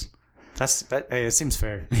 price. Hey, it seems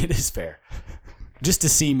fair. It is fair. Just to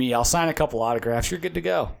see me, I'll sign a couple autographs. You're good to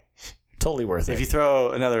go. Totally worth it. If you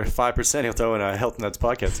throw another 5%, he'll throw in a Health Nuts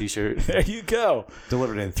podcast T-shirt. There you go.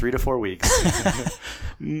 Delivered in 3 to 4 weeks.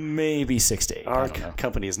 Maybe 6 to 8. Our I don't know.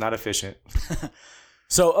 company is not efficient.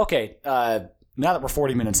 So, okay. Now that we're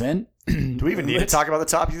 40 minutes in. Do we even need to talk about the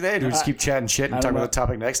topic today? Or do we just keep chatting shit and talk about the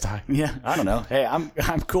topic next time? Yeah, I don't know. Hey, I'm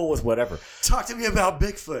cool with whatever. Talk to me about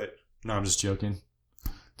Bigfoot. No, I'm just joking.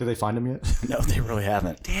 Did they find him yet? No, they really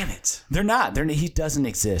haven't. Damn it. They're not. He doesn't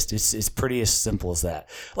exist. It's pretty as simple as that.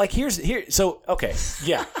 Like so okay,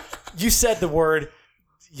 yeah. You said the word.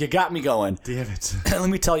 You got me going. Damn it. Let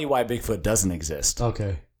me tell you why Bigfoot doesn't exist.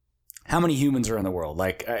 Okay. How many humans are in the world?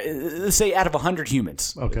 Like, let's say out of 100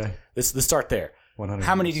 humans. Okay. Let's start there. 100.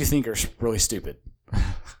 How many do you think are really stupid?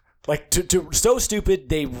 Like, so stupid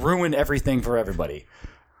they ruin everything for everybody.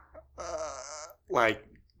 Like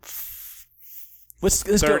Let's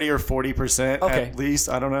 30 go. or 40% at least.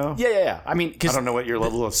 I don't know. Yeah. I mean, I don't know what your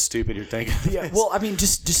level of stupid you're thinking. Yeah. Well, I mean,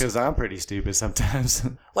 just because I'm pretty stupid sometimes.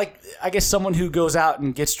 like, I guess someone who goes out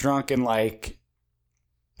and gets drunk and like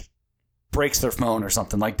breaks their phone or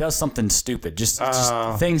something, like does something stupid, just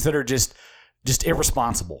things that are just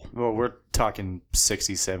irresponsible. Well, we're talking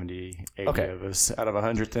 60, 70, 80 Okay. of us out of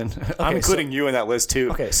 100 then. I'm including you in that list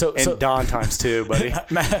too. Okay, so Don times 2, buddy.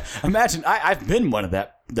 Imagine I've been one of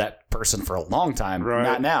that person for a long time. Right.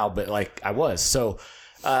 Not now, but like I was. So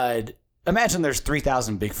imagine there's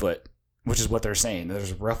 3,000 Bigfoot, which is what they're saying.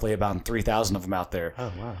 There's roughly about 3,000 of them out there.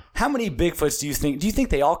 Oh, wow. How many Bigfoots do you think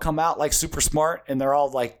they all come out like super smart and they're all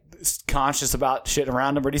like conscious about shit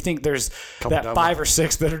around them, or do you think there's that 5 or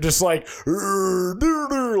 6 that are just like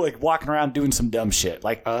walking around doing some dumb shit,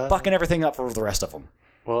 like fucking everything up for the rest of them?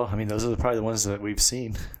 Well, I mean, those are probably the ones that we've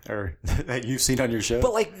seen or that you've seen on your show.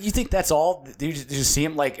 But like, you think that's all? Do you just see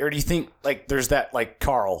him like, or do you think like there's that like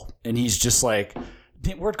Carl and he's just like,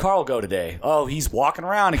 where'd Carl go today? Oh, he's walking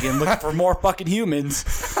around again looking for more fucking humans.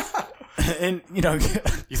 And you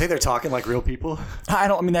think they're talking like real people?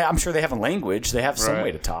 I'm sure they have a language. They have some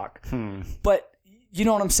way to talk. But you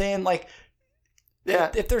know what I'm saying? Like,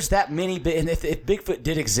 yeah, if there's that many, and if Bigfoot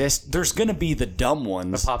did exist, there's going to be the dumb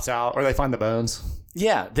ones that pops out, or they find the bones.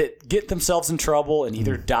 Yeah, that get themselves in trouble and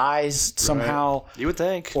either dies somehow. You would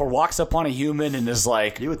think, or walks up on a human and is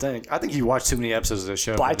like, you would think. I think you watch too many episodes of this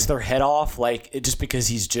show. Bites their head off, like just because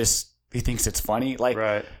he thinks it's funny. Like,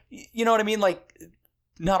 right. You know what I mean? Like,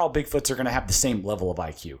 not all Bigfoots are going to have the same level of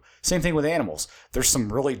IQ. Same thing with animals. There's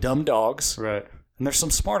some really dumb dogs, right? And there's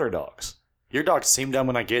some smarter dogs. Your dogs seem dumb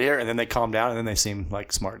when I get here, and then they calm down, and then they seem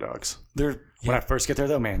like smart dogs. When I first get there,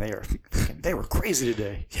 though, man, they were crazy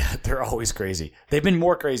today. Yeah, they're always crazy. They've been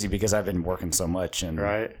more crazy because I've been working so much, and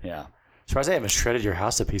right, yeah. Surprised they haven't shredded your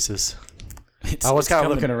house to pieces. I was kind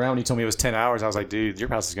of looking around. You told me it was 10 hours. I was like, dude, your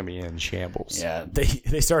house is gonna be in shambles. Yeah,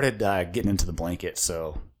 they started getting into the blanket,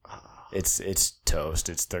 so it's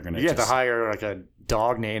toast. They're gonna. You have to hire like a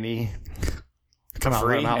dog nanny. Come out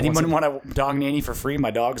free. Anyone want a dog nanny for free?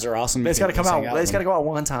 My dogs are awesome. They just got to come out. They just got to go out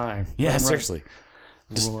one time. Yeah, seriously.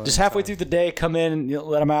 Just halfway through the day, come in and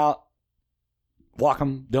let them out. Walk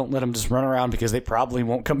them. Don't let them just run around because they probably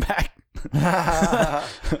won't come back.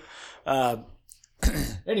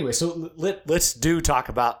 Anyway, so let's talk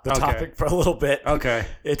about the topic for a little bit. Okay.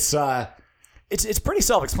 It's pretty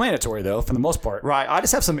self-explanatory though, for the most part. Right. I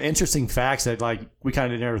just have some interesting facts that like we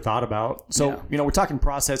kind of never thought about. So, we're talking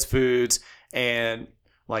processed foods and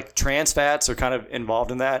like trans fats are kind of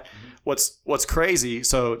involved in that. What's crazy?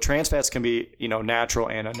 So trans fats can be, natural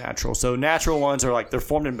and unnatural. So natural ones are like they're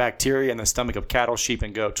formed in bacteria in the stomach of cattle, sheep,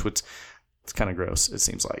 and goats, which it's kind of gross, it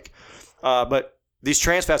seems like. But these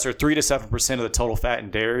trans fats are 3 to 7% of the total fat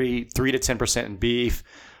in dairy, 3 to 10% in beef.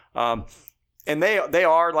 And they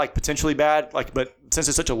are like potentially bad, but since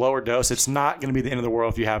it's such a lower dose, it's not going to be the end of the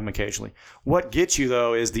world if you have them occasionally. What gets you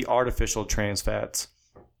though is the artificial trans fats.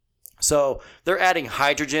 So they're adding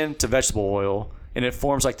hydrogen to vegetable oil, and it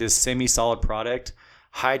forms like this semi-solid product,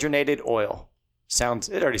 hydrogenated oil.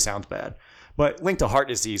 It already sounds bad, but linked to heart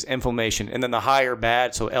disease, inflammation, and then the higher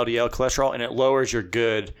bad, so LDL cholesterol, and it lowers your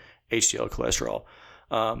good HDL cholesterol.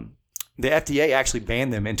 The FDA actually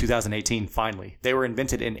banned them in 2018. Finally, they were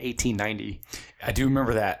invented in 1890. I do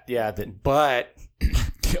remember that. Yeah, but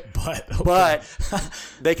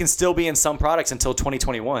they can still be in some products until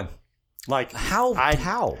 2021. Like how?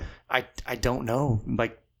 I don't know.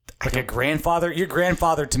 Like your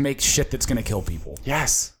grandfather to make shit that's gonna kill people.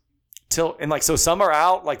 Yes. So some are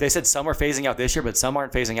out. Like they said, some are phasing out this year, but some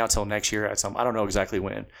aren't phasing out till next year. I don't know exactly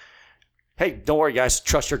when. Hey, don't worry, guys.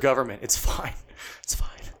 Trust your government. It's fine. It's fine.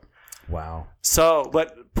 Wow. So,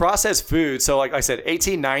 but processed food. So, like I said,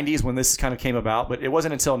 1890s when this kind of came about, but it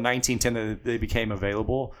wasn't until 1910 that they became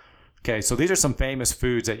available. Okay, so these are some famous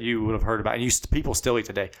foods that you would have heard about, and people still eat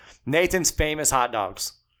today. Nathan's famous hot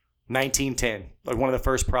dogs, 1910, like one of the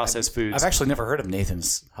first processed foods. I've actually never heard of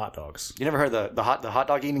Nathan's hot dogs. You never heard the hot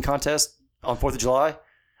dog eating contest on 4th of July?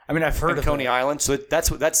 I mean, I've heard of Coney Island. So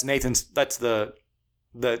that's Nathan's. That's the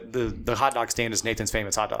hot dog stand is Nathan's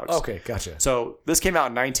famous hot dogs. Okay, gotcha. So this came out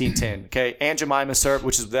in 1910. Okay, Aunt Jemima syrup,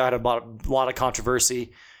 which is that had a lot of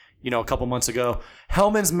controversy, a couple months ago.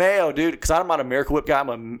 Hellman's mayo, dude, because I'm not a Miracle Whip guy.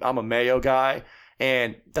 I'm a mayo guy,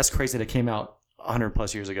 and that's crazy that it came out 100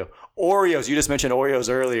 plus years ago. Oreos, you just mentioned Oreos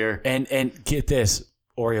earlier, and get this,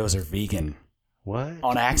 Oreos are vegan. What?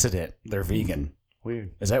 On accident, they're vegan.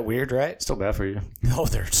 Weird. Is that weird, right? Still bad for you. No,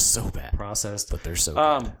 they're so bad. Processed. But they're so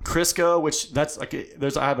good. Crisco, which that's like,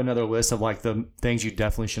 I have another list of like the things you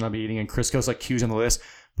definitely should not be eating. And Crisco's like huge on the list.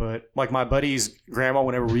 But like my buddy's grandma,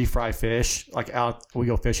 whenever we fry fish, like we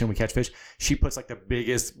go fishing, we catch fish, she puts like the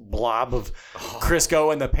biggest blob of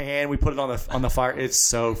Crisco in the pan. We put it on the fire. It's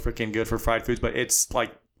so freaking good for fried foods, but it's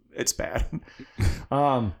bad.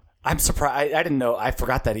 I'm surprised. I didn't know. I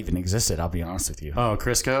forgot that even existed. I'll be honest with you. Oh,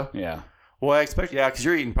 Crisco? Yeah. Well, I expect, because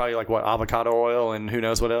you're eating probably like what, avocado oil and who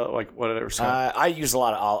knows what else, like whatever. So. I use a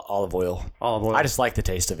lot of olive oil. Olive oil. I just like the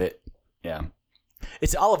taste of it. Yeah,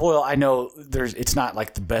 it's olive oil. I know it's not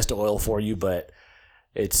like the best oil for you, but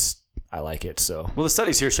I like it. So well, the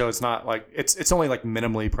studies here show it's not like it's only like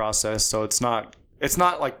minimally processed, so it's not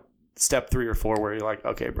like step 3 or 4 where you're like,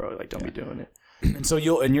 okay, bro, like don't be doing it. And so are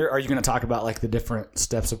you going to talk about like the different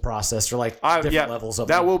steps of process or like different levels of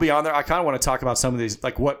that will be on there. I kind of want to talk about some of these,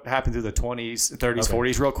 like what happened through the 20s, 30s,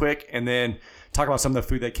 40s real quick, and then talk about some of the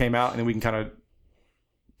food that came out, and then we can kind of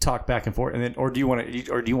talk back and forth. And then, or do you want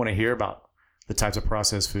to hear about the types of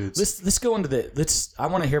processed foods? Let's go into I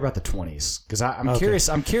want to hear about the 20s because I'm curious.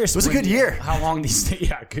 I'm curious. It was a good year. How long these?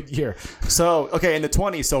 Yeah, good year. So in the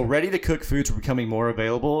 20s, so ready to cook foods were becoming more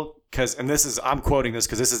available. I'm quoting this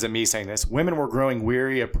because this isn't me saying this. Women were growing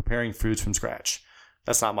weary of preparing foods from scratch.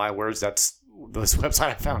 That's not my words. That's this website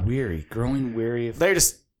I found. Growing weary of. They're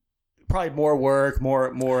just probably more work,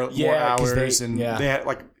 more hours, they had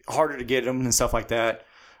like harder to get them and stuff like that.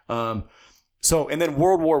 So and then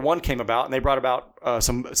World War I came about, and they brought about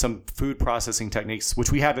some food processing techniques,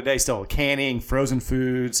 which we have today still: canning, frozen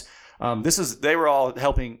foods. They were all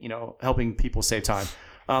helping people save time.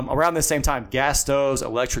 Around the same time, gas stoves,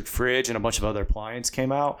 electric fridge, and a bunch of other appliances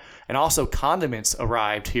came out. And also condiments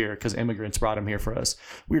arrived here because immigrants brought them here for us.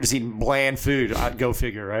 We were just eating bland food. Go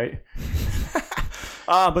figure, right?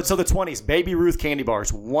 But so the 20s, Baby Ruth candy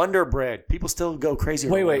bars, Wonder Bread. People still go crazy.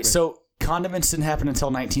 Wait. So condiments didn't happen until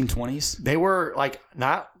 1920s? They were like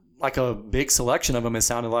not like a big selection of them, it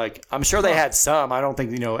sounded like. I'm sure they had some. I don't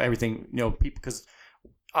think, everything, people, because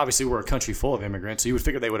obviously we're a country full of immigrants, so you would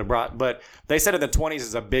figure they would have brought, but they said in the 20s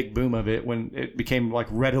is a big boom of it when it became like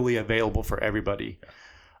readily available for everybody.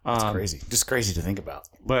 It's crazy. Just crazy to think about.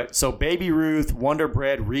 But so Baby Ruth, Wonder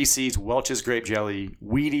Bread, Reese's, Welch's grape jelly,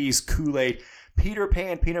 Wheaties, Kool-Aid, Peter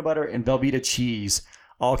Pan peanut butter, and Velveeta cheese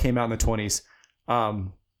all came out in the 20s.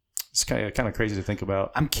 It's kind of crazy to think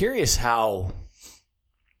about. I'm curious how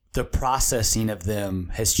the processing of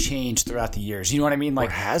them has changed throughout the years. You know what I mean?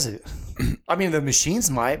 Like, Like, has it? I mean, the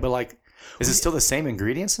machines might, but like, is it still the same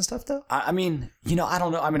ingredients and stuff though? I mean, I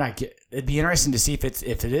don't know. I mean, it'd be interesting to see if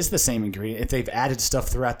it is the same ingredient, if they've added stuff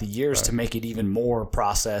throughout the years to make it even more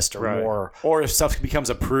processed or more. Or if stuff becomes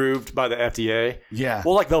approved by the FDA. Yeah.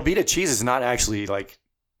 Well, like Velveeta cheese is not actually like,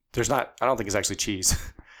 I don't think it's actually cheese,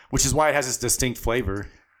 which is why it has this distinct flavor.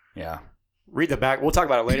 Yeah. Read the back. We'll talk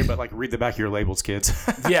about it later, but like read the back of your labels, kids.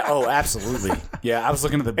 Yeah. Oh, absolutely. Yeah. I was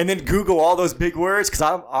looking at the. And then Google all those big words because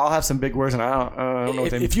I'll have some big words and I don't know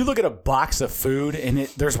what they mean. If you look at a box of food and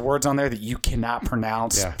there's words on there that you cannot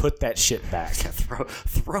pronounce, put that shit back.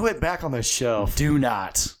 Throw it back on the shelf. Do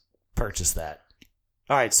not purchase that.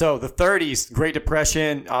 All right. So the 30s, Great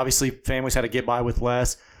Depression. Obviously, families had to get by with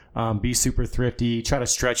less. Be super thrifty. Try to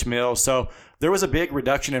stretch meals. So there was a big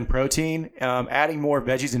reduction in protein, adding more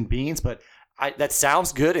veggies and beans, but that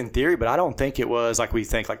sounds good in theory, but I don't think it was like we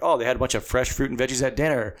think, like, oh, they had a bunch of fresh fruit and veggies at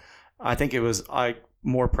dinner. I think it was like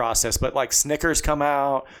more processed. But like Snickers come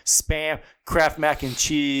out, Spam, Kraft mac and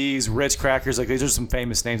cheese, Ritz crackers. Like these are some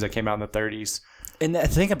famous names that came out in the 30s. And the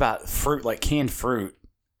thing about fruit, like canned fruit,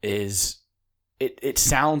 is it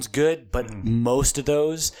sounds good, but most of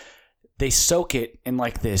those, they soak it in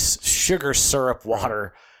like this sugar syrup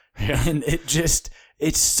water, and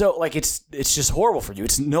it's so like it's just horrible for you.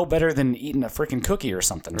 It's no better than eating a freaking cookie or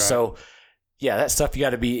something. Right. So yeah, that stuff you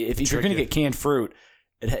got to be if you're going to get canned fruit,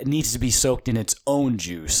 it needs to be soaked in its own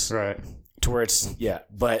juice, right? To where it's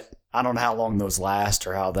But I don't know how long those last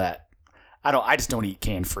or how that. I just don't eat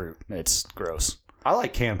canned fruit. It's gross. I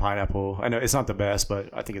like canned pineapple. I know it's not the best, but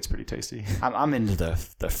I think it's pretty tasty. I'm into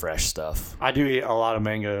the fresh stuff. I do eat a lot of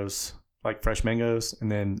mangoes, like fresh mangoes,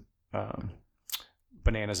 and then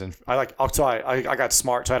bananas. And I got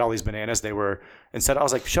smart, so I had all these bananas. They were, instead I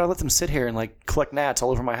was like, should I let them sit here and like collect gnats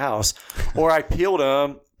all over my house? Or I peeled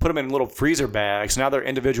them, put them in little freezer bags. Now they're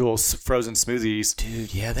individual frozen smoothies.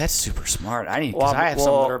 Dude, yeah, that's super smart. I have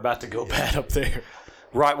some that are about to go bad up there.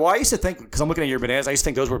 Right. Well, I used to think, because I'm looking at your bananas, I used to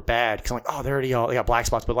think those were bad because I'm like, oh, they got black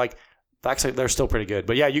spots, but like actually they're still pretty good.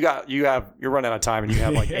 But yeah, you're running out of time and you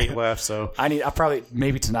have like 8 left. So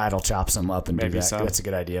maybe tonight I'll chop some up and maybe do that. So. That's a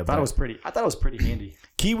good idea. I thought it was pretty handy.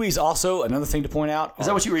 Kiwis also, another thing to point out. Is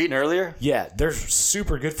that what you were eating earlier? Yeah, they're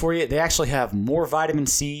super good for you. They actually have more vitamin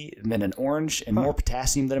C than an orange and more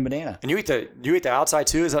potassium than a banana. And you eat the outside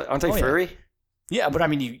too? Aren't they furry? Yeah, but I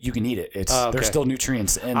mean, you can eat it. There's still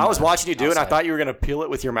nutrients in. I was watching you do it, and I thought you were going to peel it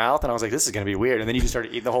with your mouth, and I was like, this is going to be weird. And then you just started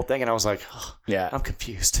eating the whole thing, and I was like, yeah, I'm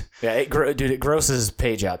confused. Yeah, it grosses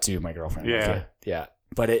Paige out too, my girlfriend. Yeah. Yeah.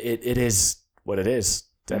 But it is what it is.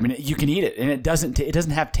 I mean, you can eat it, and it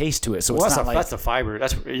doesn't have taste to it. So it's not like that's the fiber.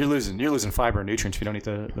 You're losing fiber and nutrients if you don't eat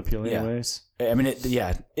the peel anyways. I mean,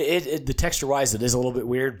 the texture wise, it is a little bit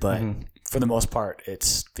weird, but for the most part,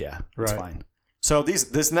 it's fine. So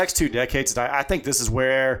this next 2 decades, I think this is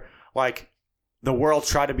where like the world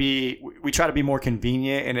try to be more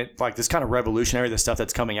convenient, and it like this kind of revolutionary, the stuff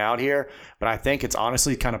that's coming out here. But I think it's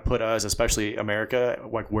honestly kind of put us, especially America,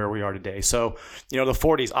 like where we are today. So, the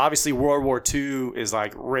 40s, obviously World War II is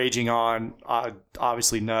like raging on,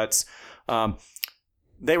 obviously nuts.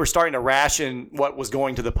 They were starting to ration what was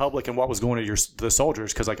going to the public and what was going to the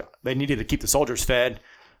soldiers, because like they needed to keep the soldiers fed,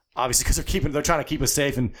 obviously, because they're trying to keep us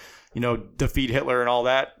safe and defeat Hitler and all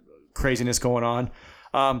that craziness going on.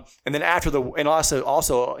 And then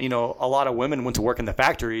also, a lot of women went to work in the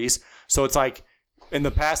factories. So it's like in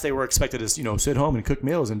the past they were expected to, sit home and cook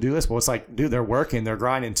meals and do this. Well, it's like, dude, they're working, they're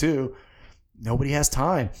grinding too. Nobody has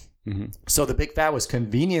time. Mm-hmm. So the big fat was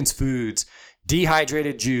convenience foods,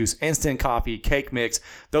 dehydrated juice, instant coffee, cake mix.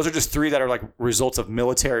 Those are just 3 that are like results of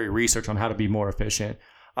military research on how to be more efficient.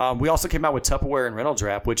 We also came out with Tupperware and Reynolds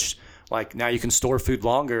Wrap, which like now you can store food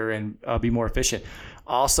longer and be more efficient.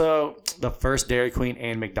 Also, the first Dairy Queen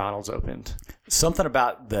and McDonald's opened. Something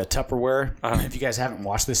about the Tupperware. If you guys haven't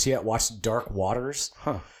watched this yet, watch Dark Waters.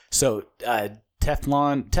 Huh. So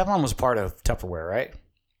Teflon was part of Tupperware, right?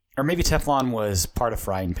 Or maybe Teflon was part of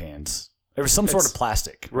frying pans. There was some sort of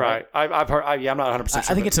plastic. Right. I've heard. I'm not 100% sure.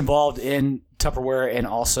 I think it's involved in Tupperware and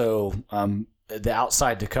also the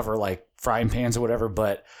outside to cover like frying pans or whatever,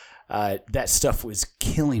 but that stuff was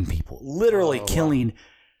killing people, literally killing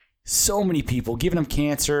so many people, giving them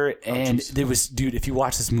cancer. And there was, dude, if you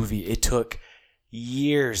watch this movie, it took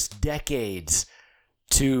years, decades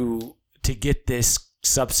to get this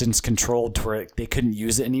substance controlled to where they couldn't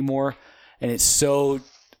use it anymore. And it's so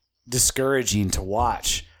discouraging to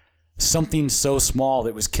watch something so small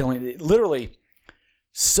that was killing, literally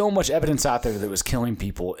so much evidence out there that was killing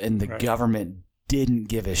people, and the government didn't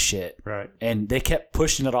give a shit. Right. And they kept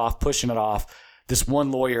pushing it off. This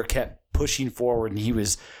one lawyer kept pushing forward, and he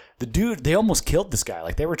was the dude. They almost killed this guy.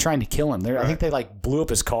 Like they were trying to kill him. I think they like blew up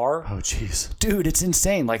his car. Oh jeez, dude, it's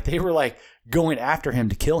insane. Like they were like going after him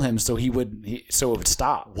to kill him so it would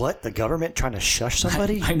stop. What? The government trying to shush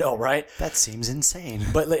somebody? I know, right? That seems insane.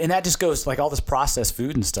 But and that just goes like all this processed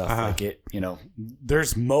food and stuff. Like it,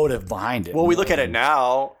 there's motive behind it. Well, we look at it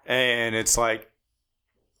now, and it's like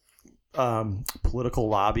political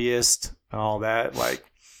lobbyist and all that. Like,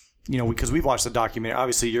 because we've watched the documentary.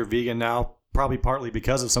 Obviously, you're vegan now, probably partly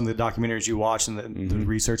because of some of the documentaries you watch and the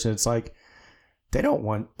research. And it's like they don't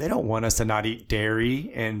want us to not eat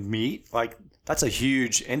dairy and meat. Like that's a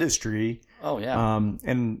huge industry. Oh yeah.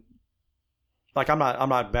 And like I'm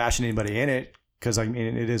not bashing anybody in it because I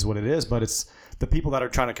mean it is what it is. But it's the people that are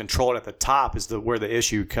trying to control it at the top is where the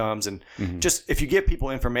issue comes. And just if you give people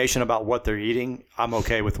information about what they're eating, I'm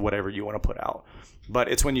okay with whatever you want to put out. But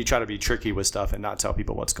it's when you try to be tricky with stuff and not tell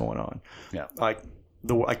people what's going on. Yeah. Like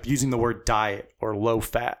using the word diet or low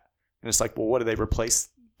fat. And it's like, well, what do they replace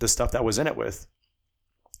the stuff that was in it with?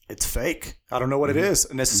 It's fake. I don't know what it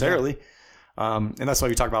is necessarily. And that's why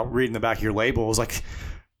you talk about reading the back of your labels. Like,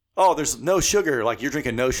 oh, there's no sugar. Like you're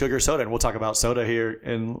drinking no sugar soda. And we'll talk about soda here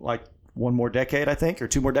in like one more decade, I think, or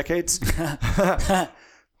 2 more decades.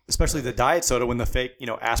 Especially the diet soda when the fake,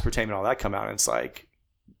 aspartame and all that come out. And it's like,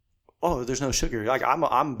 oh, there's no sugar. Like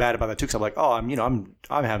I'm bad about that too. Cause I'm like, oh, I'm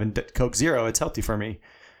having Coke Zero. It's healthy for me.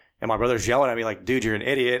 And my brother's yelling at me like, dude, you're an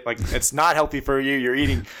idiot. Like it's not healthy for you.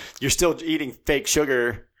 You're still eating fake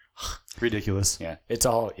sugar. Ridiculous. Yeah. It's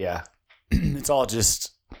all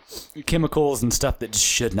just chemicals and stuff that just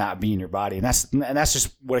should not be in your body. And that's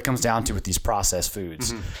just what it comes down to with these processed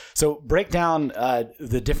foods. So break down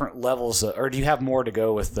the different levels, or do you have more to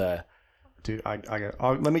go with the... Dude,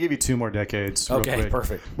 let me give you 2 more decades. Okay, real quick.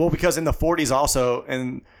 Perfect. Well, because in the 40s also,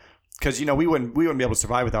 and because we wouldn't be able to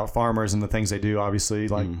survive without farmers and the things they do. Obviously,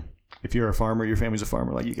 like if you're a farmer, your family's a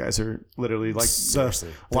farmer. Like you guys are literally like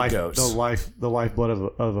the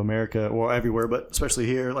lifeblood of America. Well, everywhere, but especially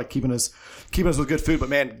here, like keeping us with good food. But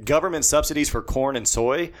man, government subsidies for corn and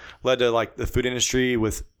soy led to like the food industry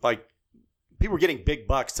with like. People were getting big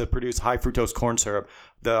bucks to produce high fructose corn syrup,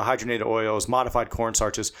 the hydrogenated oils, modified corn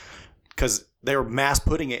starches, because they were mass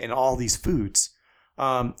putting it in all these foods.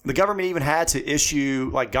 The government even had to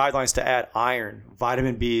issue like guidelines to add iron,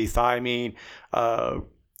 vitamin B, thiamine. It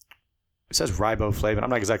says riboflavin. I'm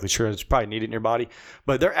not exactly sure. It's probably needed in your body,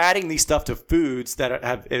 but they're adding these stuff to foods that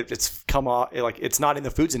have it's come off like it's not in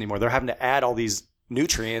the foods anymore. They're having to add all these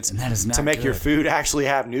nutrients and that is not to make good. Your food actually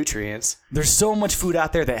have nutrients. There's so much food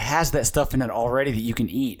out there that has that stuff in it already that you can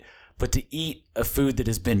eat, but to eat a food that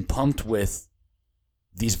has been pumped with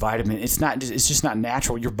these vitamins, it's just not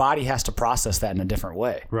natural. Your body has to process that in a different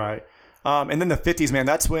way. Right. And then the 50s, man,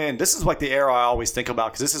 this is like the era I always think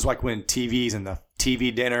about, because this is like when TVs and the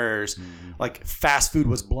TV dinners, like fast food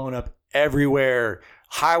was blown up everywhere,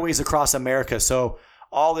 highways across America. So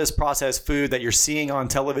all this processed food that you're seeing on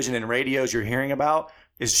television and radios you're hearing about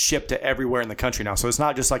is shipped to everywhere in the country now. So it's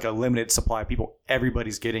not just like a limited supply of people.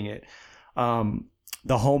 Everybody's getting it.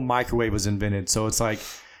 The home microwave was invented. So it's like,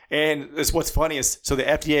 and it's what's funny is, so the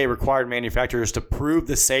FDA required manufacturers to prove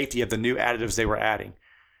the safety of the new additives they were adding.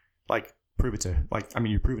 Like, prove it to, like, I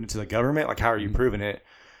mean, you're proving it to the government? Like, how are you proving it?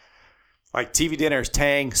 Like, TV dinners,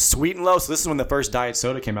 Tang, Sweet and Low. So this is when the first diet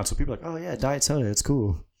soda came out. So people are like, oh, yeah, diet soda, it's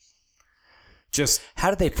cool. Just how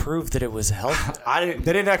did they prove that it was healthy?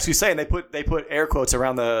 They didn't actually say, and they put air quotes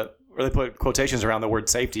around they put quotations around the word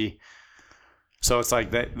safety. So it's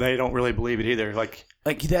like they don't really believe it either. Like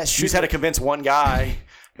that, you just had to convince one guy.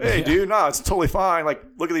 Hey, dude, no, it's totally fine. Like,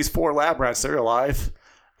 look at these 4 lab rats; they're alive.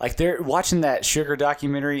 Like they're watching that sugar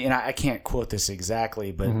documentary, and I can't quote this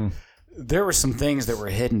exactly, but there were some things that were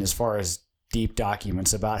hidden as far as deep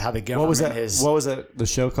documents about how the government What was that? The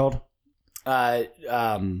show called?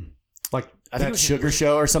 Like I think it was Sugar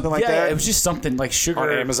Show or something like that. Yeah, it was just something like sugar on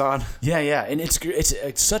Amazon. Yeah, and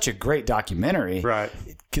it's such a great documentary. Right.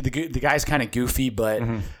 The guy's kind of goofy, but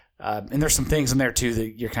and there's some things in there too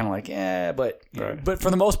that you're kind of like, but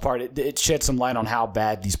for the most part, it sheds some light on how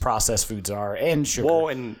bad these processed foods are and sugar. Well,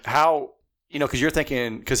 and how because you're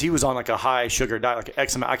thinking because he was on like a high sugar diet, like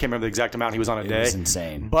X amount. I can't remember the exact amount he was on a day. It was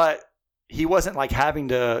insane, but. He wasn't like having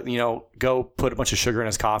to, go put a bunch of sugar in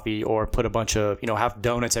his coffee or put a bunch of, have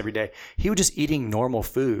donuts every day. He was just eating normal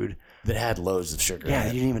food that had loads of sugar. Yeah,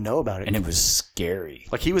 you didn't even know about it. And it was scary.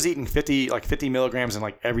 Like he was eating 50 milligrams in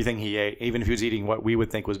like everything he ate, even if he was eating what we would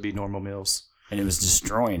think would be normal meals. And it was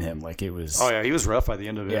destroying him. Like it was. Oh yeah, he was rough by the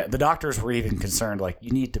end of it. Yeah, the doctors were even concerned. Like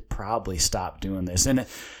you need to probably stop doing this. And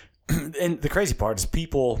the crazy part is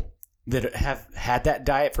people that have had that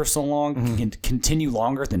diet for so long can continue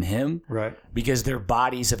longer than him. Right. Because their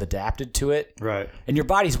bodies have adapted to it. Right. And your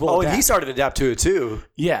bodies will Oh, adapt. and he started to adapt to it too.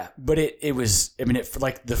 Yeah, but it was, I mean, for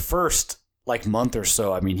like the first like month or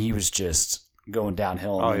so, I mean, he was just going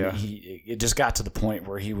downhill. Oh, and yeah. It just got to the point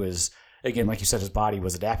where he was, again, like you said, his body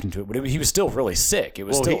was adapting to it, but he was still really sick. It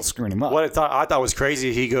was still screwing him up. What I thought was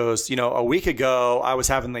crazy, he goes, a week ago, I was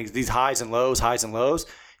having these highs and lows.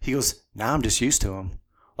 He goes, now I'm just used to them.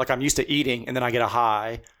 Like I'm used to eating, and then I get a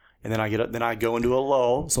high, and then I go into a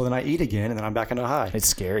low. So then I eat again, and then I'm back into a high. It's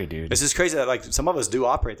scary, dude. It's just crazy that like some of us do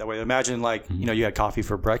operate that way. Imagine like you had coffee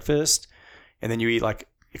for breakfast, and then you eat like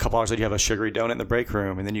a couple hours later you have a sugary donut in the break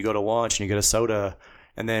room, and then you go to lunch and you get a soda,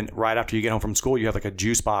 and then right after you get home from school you have like a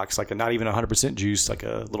juice box, like a not even 100% juice, like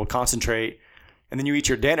a little concentrate, and then you eat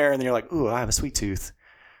your dinner, and then you're like, ooh, I have a sweet tooth.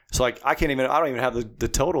 So like I don't even have the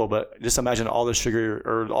total, but just imagine all the sugar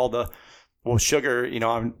or all the sugar,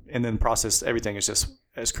 and then process everything is just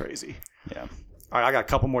as crazy. Yeah. All right, I got a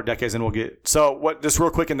couple more decades and we'll get... So just real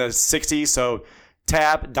quick in the 60s, so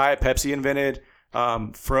Tab, Diet Pepsi invented,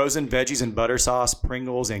 frozen veggies and butter sauce,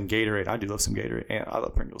 Pringles, and Gatorade. I do love some Gatorade, and I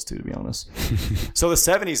love Pringles too, to be honest. So the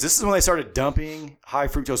 70s, this is when they started dumping high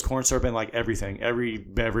fructose corn syrup in like everything, every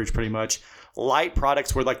beverage pretty much. Light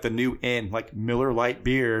products were like the new in, like Miller Lite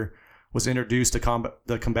beer was introduced to combat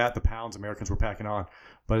the pounds Americans were packing on.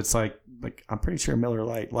 But it's like I'm pretty sure Miller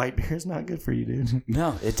light beer is not good for you, dude.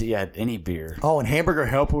 No, any beer. Oh, and Hamburger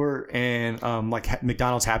Helper and like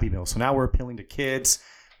McDonald's Happy Meal. So now we're appealing to kids.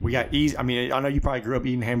 We got easy. I mean, I know you probably grew up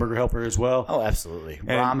eating Hamburger Helper as well. Oh, absolutely.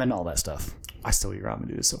 Ramen, all that stuff. I still eat ramen,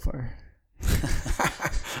 dude, so far.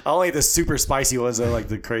 I only eat the super spicy ones though, like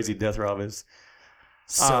the crazy death ramen.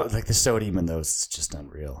 So like the sodium in those, it's just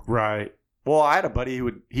unreal. Right. Well, I had a buddy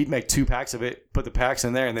he'd make 2 packs of it, put the packs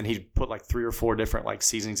in there, and then he'd put like 3 or 4 different like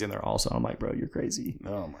seasonings in there also. I'm like, bro, you're crazy.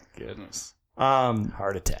 Oh my goodness.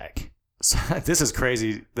 Heart attack. So this is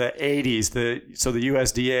crazy. The 80s, the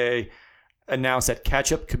USDA announced that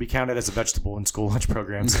ketchup could be counted as a vegetable in school lunch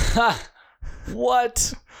programs.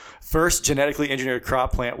 What? First genetically engineered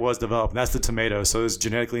crop plant was developed, and that's the tomato. So it was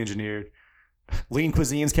genetically engineered. Lean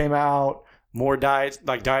cuisines came out. More diet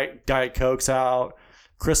Cokes out.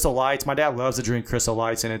 Crystal Lights. My dad loves to drink Crystal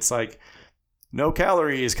Lights, and it's like no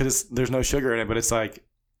calories because there's no sugar in it, but it's like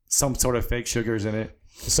some sort of fake sugars in it.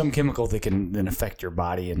 Some chemical that can then affect your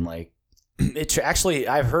body, and like it actually,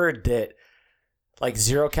 I've heard that like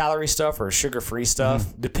 0-calorie stuff or sugar-free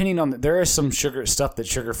stuff, depending on there is some sugar stuff that's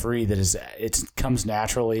sugar-free that it comes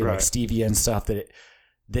naturally, right, like stevia and stuff that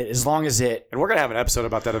as long as it... And we're going to have an episode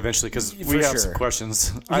about that eventually because we have some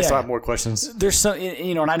questions. I still have more questions. There's some,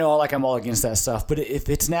 and I know like I'm all against that stuff, but if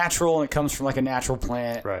it's natural and it comes from like a natural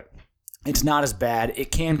plant, right, it's not as bad.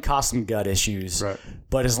 It can cause some gut issues, right,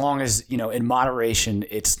 but as long as, in moderation,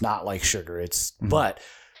 it's not like sugar. It's but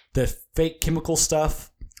the fake chemical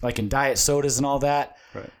stuff, like in diet sodas and all that,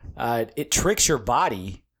 right, it tricks your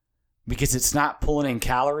body because it's not pulling in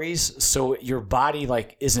calories, so your body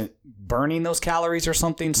like isn't burning those calories or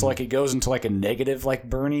something. So like it goes into like a negative like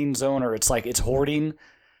burning zone, or it's like it's hoarding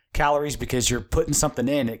calories because you're putting something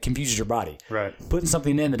in. It confuses your body. Right, putting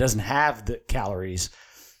something in that doesn't have the calories,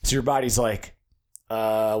 so your body's like,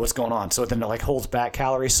 what's going on? So then it like holds back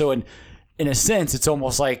calories. So in a sense, it's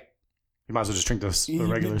almost like you might as well just drink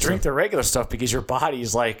the regular stuff because your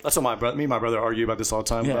body's like. That's what me and my brother argue about this all the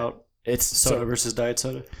time about it's soda versus diet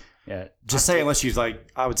soda. Yeah, just say unless you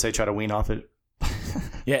I would say try to wean off it.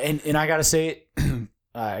 Yeah, and I gotta say,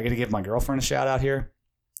 I gotta give my girlfriend a shout out here.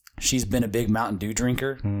 She's been a big Mountain Dew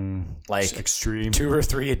drinker, like extreme 2 or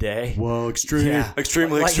 3 a day. Whoa, extreme, yeah.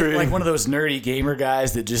 Extremely extreme. Like one of those nerdy gamer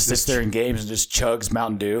guys that just sits there in games and just chugs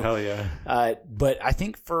Mountain Dew. Hell yeah! But I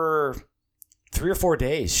think for 3 or 4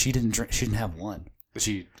 days she didn't drink. She didn't have one. Did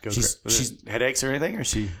she go? She's headaches or anything, or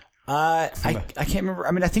she? I can't remember.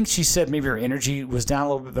 I mean, I think she said maybe her energy was down a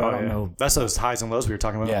little bit, but I don't know. That's those highs and lows we were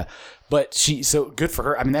talking about. Yeah, but so good for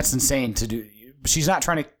her. I mean, that's insane to do. She's not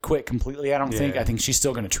trying to quit completely, I don't think. I think she's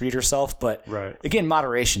still going to treat herself, but again,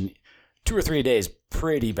 moderation. 2 or 3 a day is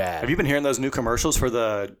pretty bad. Have you been hearing those new commercials for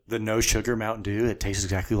the no sugar Mountain Dew? It tastes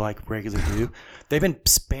exactly like regular Dew. They've been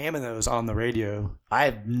spamming those on the radio.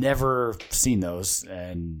 I've never seen those,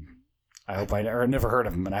 and I hope or never heard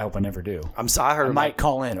of them, and I hope I never do. I might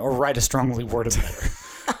call in or write a strongly worded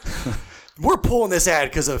letter. We're pulling this ad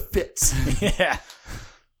because of fits. Yeah.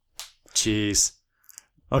 Jeez.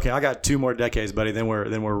 Okay, I got 2 more decades, buddy. Then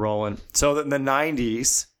we're rolling. So in the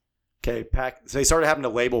 90s, okay, so they started having to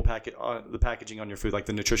label the packaging on your food, like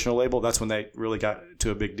the nutritional label. That's when they really got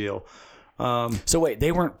to a big deal. So wait,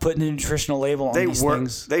 they weren't putting a nutritional label on these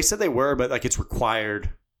things? They said they were, but like it's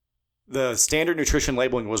required. the standard nutrition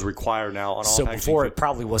labeling was required now on all So packaging before food. it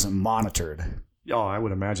probably wasn't monitored, Oh, I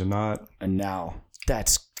would imagine not. and now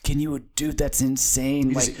dude, that's insane.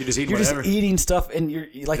 You're just eating whatever. eating stuff, and you're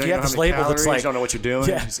like, don't you know have how this many label that's calories, like, you don't know what you're doing.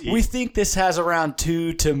 yeah, You just eat. we think this has around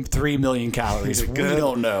 2 to 3 million calories. We Good.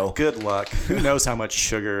 don't know. Good luck. Who knows how much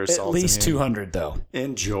sugar or At salt? least 200 though.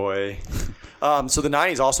 Enjoy. So the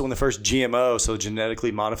 90s also when the first GMO, so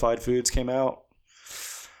genetically modified foods came out.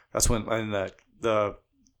 That's when and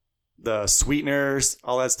the sweeteners,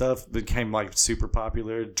 all that stuff became like super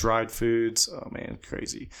popular. Dried foods. Oh man,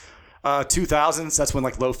 crazy. 2000s, that's when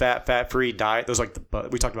like low fat, fat free diet. Those like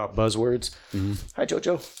we talked about buzzwords. Mm-hmm. Hi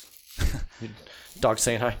Jojo. Dog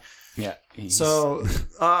saying hi. Yeah. So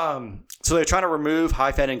they're trying to remove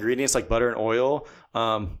high fat ingredients like butter and oil,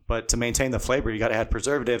 but to maintain the flavor, you got to add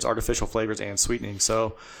preservatives, artificial flavors, and sweetening.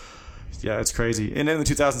 So yeah, it's crazy. And in the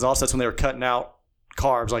 2000s, also that's when they were cutting out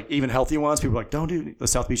carbs, like even healthy ones. People were like, don't do the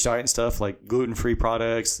South Beach diet and stuff, like gluten free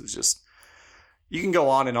products. It's just you can go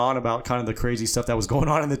on and on about kind of the crazy stuff that was going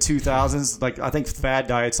on in the 2000s. Like I think fad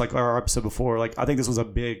diets, like our episode before, like I think this was a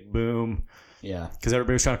big boom. Yeah. Because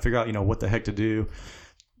everybody was trying to figure out, what the heck to do.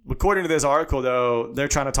 According to this article, though, they're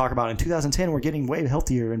trying to talk about in 2010 we're getting way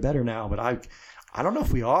healthier and better now. But I don't know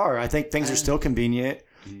if we are. I think things are still convenient.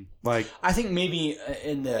 Like I think maybe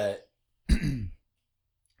in the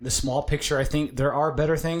the small picture, I think there are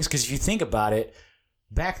better things because if you think about it,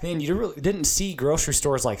 back then you didn't see grocery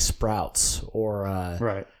stores like Sprouts or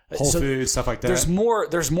right Whole Foods, stuff like that.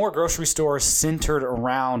 There's more grocery stores centered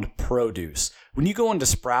around produce. When you go into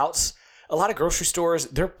Sprouts, a lot of grocery stores,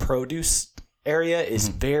 their produce area is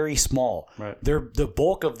very small. Right. The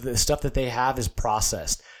bulk of the stuff that they have is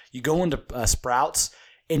processed. You go into Sprouts,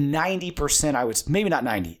 and 90%, maybe not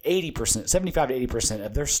 90, 80%, 75 to 80%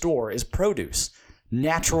 of their store is produce,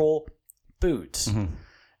 natural foods.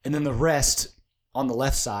 And then the rest on the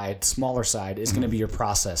left side, smaller side, is going to be your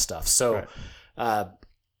processed stuff. So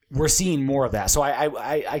we're seeing more of that. So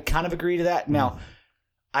I kind of agree to that. Now,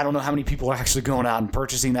 I don't know how many people are actually going out and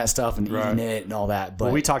purchasing that stuff and eating it and all that.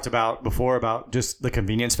 But we talked about before about just the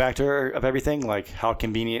convenience factor of everything, like how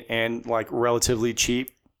convenient and like relatively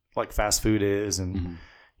cheap like fast food is. And,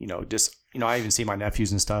 I even see my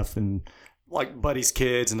nephews and stuff and like buddies'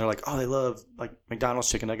 kids and they're like, oh, they love like McDonald's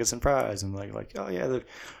chicken nuggets and fries. And like, oh yeah,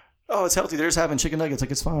 it's healthy. They're just having chicken nuggets. Like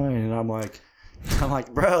it's fine. And I'm like,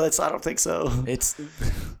 bro, I don't think so. It's...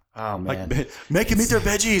 Oh, man. Like, make them eat their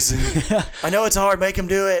veggies. I know it's hard. Make them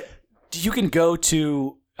do it. You can go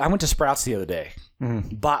to... I went to Sprouts the other day.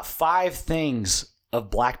 Bought 5 things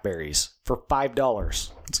of blackberries for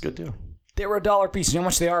 $5. That's a good deal. They were $1 a piece. You know how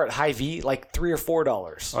much they are at Hy-Vee? Like $3 or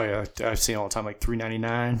 $4. Oh, yeah. I've seen all the time, like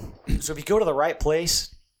 $3.99. So if you go to the right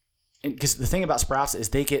place... Because the thing about Sprouts is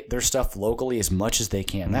they get their stuff locally as much as they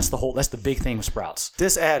can. That's the big thing with Sprouts.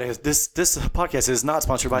 This podcast is not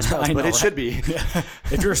sponsored by Sprouts, but it should be.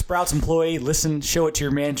 If you're a Sprouts employee, listen, show it to your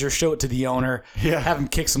manager, show it to the owner. Yeah. Have them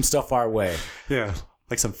kick some stuff our way. Yeah.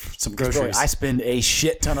 Like some groceries. I spend a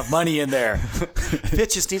shit ton of money in there.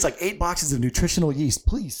 Fitz just needs like 8 boxes of nutritional yeast,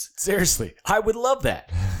 please. Seriously. I would love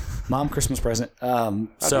that. Mom, Christmas present.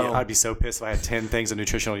 I'd be so pissed if I had 10 things of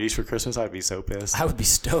nutritional yeast for Christmas. I'd be so pissed. I would be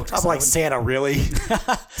stoked. I'm like, Santa, really?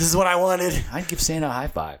 This is what I wanted? I'd give Santa a high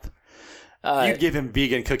five. You'd give him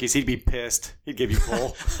vegan cookies. He'd be pissed. He'd give you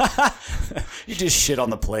full. You just shit on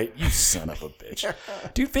the plate. You son of a bitch.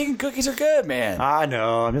 Dude, vegan cookies are good, man. I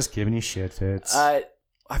know. I'm just giving you shit, Fitz. I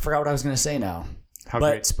forgot what I was going to say now. How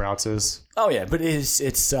great Sprouts is. Oh yeah, but it's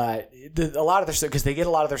a lot of their stuff because they get a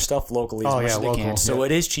lot of their stuff locally as much as they can. So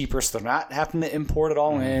it is cheaper. So they're not having to import it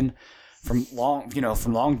all in from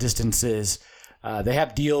long distances. They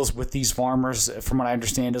have deals with these farmers, from what I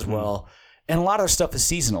understand as well, and a lot of their stuff is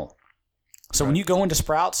seasonal. So when you go into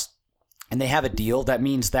Sprouts and they have a deal, that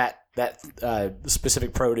means that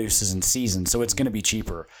specific produce is in season, so it's going to be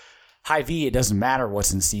cheaper. Hy-Vee, it doesn't matter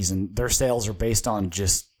what's in season. Their sales are based on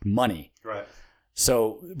just money. Right.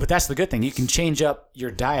 So, but that's the good thing. You can change up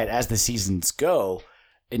your diet as the seasons go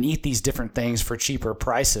and eat these different things for cheaper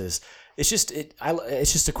prices. It's just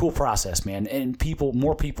a cool process, man. And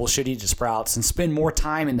more people should eat at Sprouts and spend more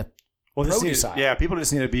time in the produce side. Yeah, people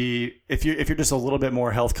just need to be, if you're just a little bit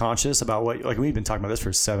more health conscious about what, like we've been talking about this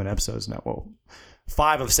for 7 episodes now. Well,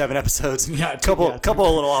 5 of 7 episodes. Yeah, couple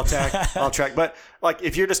a little off track. But like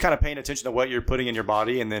if you're just kind of paying attention to what you're putting in your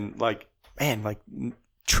body, and then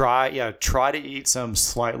try to eat some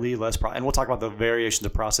slightly less and we'll talk about the variations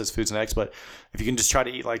of processed foods next, but if you can just try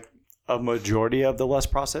to eat like a majority of the less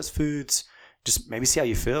processed foods, just maybe see how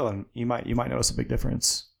you feel, and you might notice a big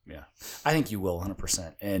difference. Yeah, I think you will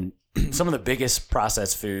 100%. And some of the biggest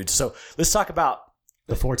processed foods. So let's talk about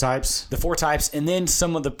The 4 types. The 4 types, and then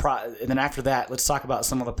and then after that, let's talk about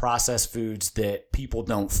some of the processed foods that people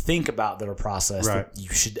don't think about that are processed. Right. That you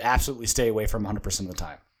should absolutely stay away from 100% of the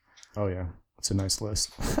time. Oh yeah, it's a nice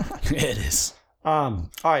list. It is. All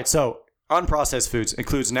right, so unprocessed foods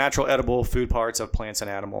includes natural edible food parts of plants and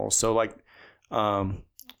animals. So like,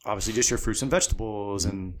 obviously just your fruits and vegetables,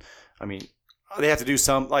 and I mean, they have to do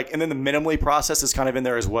some like, and then the minimally processed is kind of in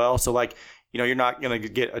there as well. So like, you know, you're not gonna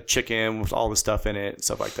get a chicken with all the stuff in it and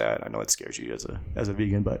stuff like that. I know it scares you as a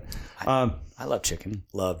vegan, but I love chicken.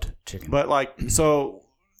 Loved chicken. But like, so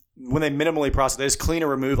when they minimally process, they just clean or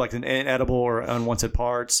remove like an inedible or unwanted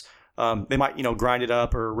parts. They might, you know, grind it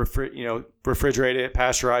up or refrigerate it,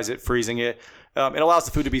 pasteurize it, freezing it. It allows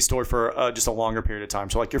the food to be stored for just a longer period of time.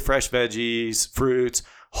 So like your fresh veggies, fruits,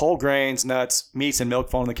 whole grains, nuts, meats, and milk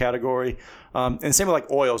fall in the category. And same with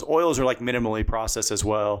like oils. Oils are like minimally processed as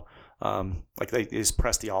well. Like they just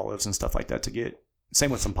press the olives and stuff like that to get. Same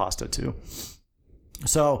with some pasta too.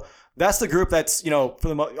 So that's the group that's, you know, for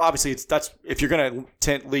the obviously that's if you're going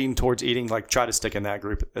to lean towards eating, like try to stick in that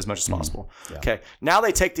group as much as possible. Yeah. Okay. Now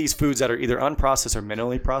they take these foods that are either unprocessed or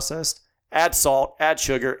minimally processed, add salt, add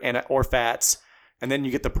sugar or fats, and then you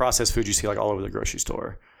get the processed food you see like all over the grocery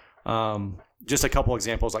store. Just a couple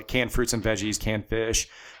examples like canned fruits and veggies, canned fish.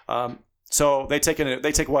 So they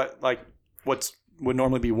take what would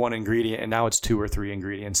normally be 1 ingredient, and now it's 2 or 3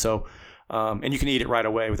 ingredients. So, and you can eat it right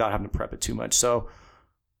away without having to prep it too much. So,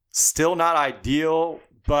 still not ideal,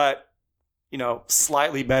 but you know,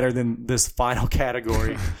 slightly better than this final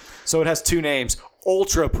category. So it has 2 names: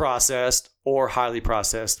 ultra processed or highly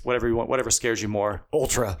processed, whatever you want, whatever scares you more.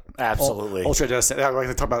 Ultra, absolutely. Ultra does. I like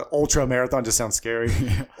to talk about ultra marathon. Just sounds scary.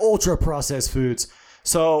 Ultra processed foods.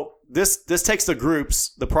 So this takes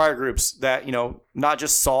the prior groups that, you know, not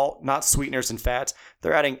just salt, not sweeteners and fats.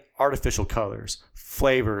 They're adding artificial colors,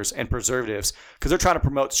 flavors, and preservatives because they're trying to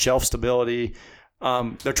promote shelf stability.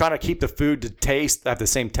 They're trying to keep the food to taste, have the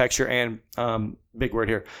same texture and big word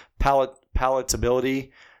here,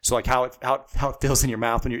 palatability. So like how it feels in your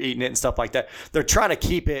mouth when you're eating it and stuff like that. They're trying to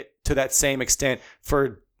keep it to that same extent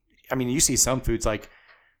I mean, you see some foods like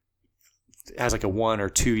it has like a 1 or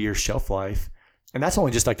 2 year shelf life. And that's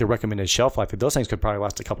only just like the recommended shelf life. Those things could probably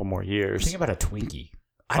last a couple more years. Think about a Twinkie.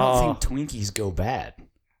 I don't think Twinkies go bad.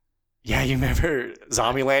 Yeah, you remember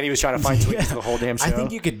Zombieland? He was trying to find Twinkies the whole damn show. I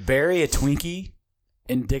think you could bury a Twinkie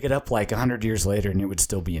and dig it up like 100 years later and it would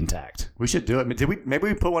still be intact. We should do it. Maybe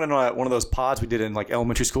we put one in one of those pods we did in like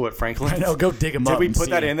elementary school at Franklin. I know, go dig them up. Did we put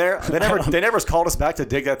that in there? They never called us back to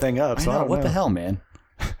dig that thing up. So I don't know. What the hell, man?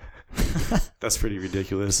 That's pretty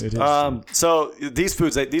ridiculous. It is. So these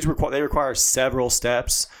foods, they require several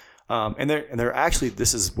steps, and they're actually,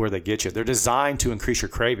 this is where they get you. They're designed to increase your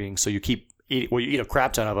craving, so you keep eating. Well, you eat a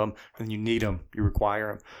crap ton of them, and you need them. You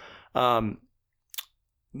require them.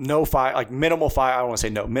 No fiber, like minimal fiber. I don't want to say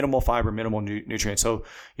no. Minimal fiber, minimal nutrients. So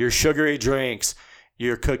your sugary drinks,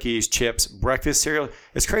 your cookies, chips, breakfast cereal.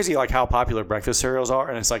 It's crazy like how popular breakfast cereals are,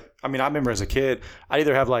 and it's like, I mean, I remember as a kid, I'd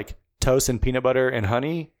either have like toast and peanut butter and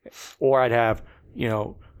honey, or I'd have, you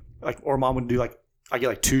know, like, or mom would do like, I get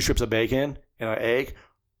like 2 strips of bacon and an egg,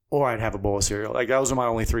 or I'd have a bowl of cereal. Like those are my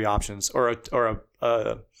only 3 options, or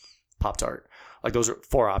a Pop-Tart. Like those are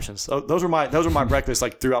 4 options. So those were my breakfast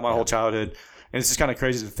like throughout my whole childhood, and it's just kind of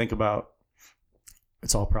crazy to think about.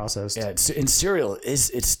 It's all processed. Yeah, and cereal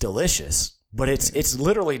it's delicious, but it's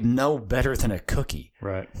literally no better than a cookie.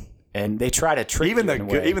 Right. And they try to trick even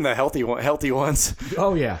the healthy ones.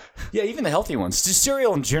 Oh yeah, yeah. Even the healthy ones. Just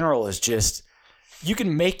cereal in general is just, you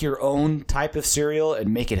can make your own type of cereal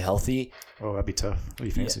and make it healthy. Oh, that'd be tough. That'd be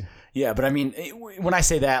fancy. Yeah, but I mean, when I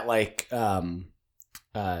say that, like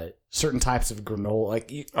certain types of granola, like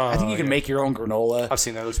I think you can make your own granola. I've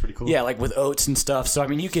seen that. It looks pretty cool. Yeah, like with oats and stuff. So I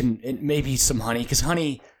mean, you can maybe some honey, because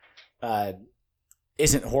honey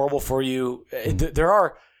isn't horrible for you. There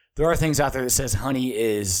are things out there that says honey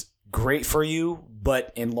is great for you,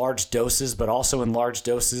 but in large doses, but also in large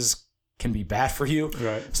doses can be bad for you.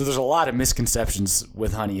 Right. So there's a lot of misconceptions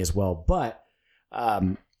with honey as well, but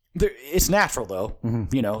it's natural though,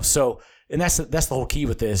 you know. So, and that's the whole key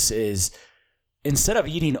with this is, instead of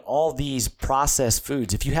eating all these processed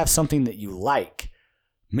foods, if you have something that you like,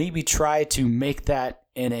 maybe try to make that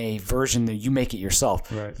in a version that you make it yourself.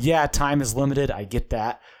 Right. Yeah, time is limited. I get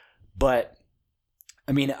that, but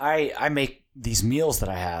I mean, I make these meals that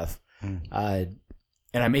I have, and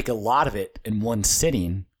I make a lot of it in one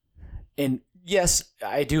sitting. And yes,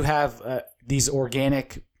 I do have these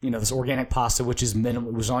organic, this organic pasta, which is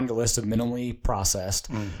was on your list of minimally processed.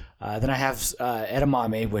 Then I have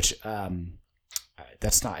edamame, which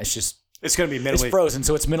that's not. It's just It's going to be it's minimally frozen,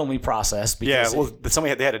 so it's minimally processed. Yeah, Because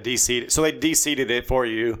well, they had to de-seed it. So they de-seeded it for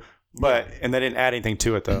you, and they didn't add anything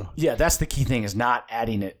to it, though. yeah, that's the key thing is not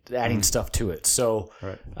adding stuff to it. So,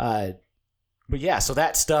 Right. but yeah, so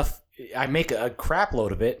that stuff, I make a crap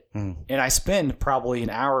load of it, and I spend probably an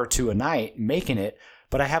hour or two a night making it,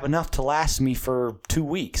 but I have enough to last me for 2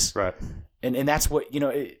 weeks. Right. And that's what,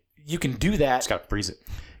 you can do that. Just got to freeze it.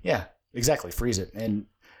 Yeah, exactly. Freeze it. And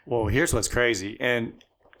Well, here's what's crazy. And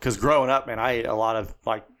because growing up, man, I ate a lot of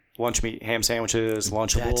like lunch meat, ham sandwiches,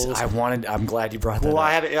 Lunchables. I'm glad you brought that Well,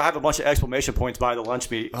 up. I have a bunch of exclamation points by the lunch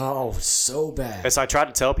meat. Oh, so bad. As I try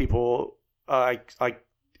to tell people, like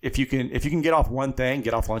if you can get off one thing,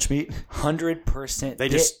 get off lunch meat. 100%.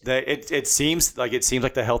 It seems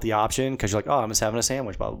like the healthy option because you're like, oh, I'm just having a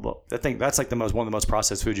sandwich, blah blah blah. That's like one of the most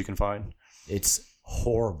processed foods you can find. It's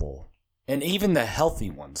horrible. And even the healthy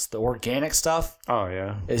ones, the organic stuff, Oh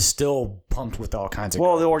yeah. is still pumped with all kinds of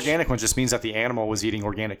Well, the garbage. organic one just means that the animal was eating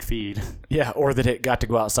organic feed, Yeah, or that it got to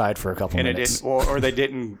go outside for a couple and it minutes. didn't, or they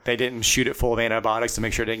didn't shoot it full of antibiotics to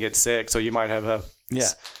make sure it didn't get sick. So you might have a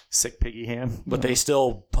sick piggy ham. But they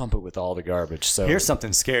still pump it with all the garbage. So Here's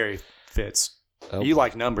something scary, Fitz. Oh. You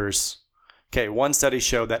like numbers. Okay, one study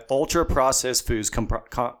showed that ultra-processed foods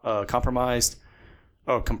comprise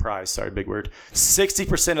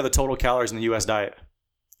 60% of the total calories in the U.S. diet.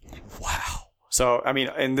 wow. So, I mean,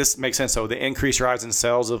 and this makes sense. So the increased rise in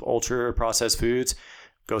sales of ultra-processed foods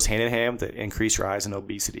goes hand in hand with the increased rise in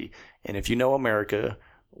obesity. And if you know America,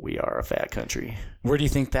 we are a fat country. Where do you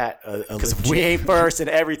think that? Because if we ain't first in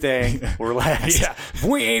everything, we're last. Yeah, if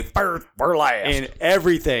we ain't first, we're last. In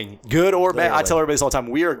everything, good or bad. I Literally. tell everybody this all the time.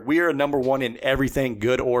 We are number one in everything,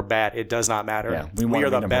 good or bad. It does not matter. Yeah, we wanna are be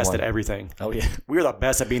the number best one. at everything. Oh yeah, We are the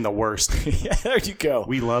best at being the worst. yeah. There you go.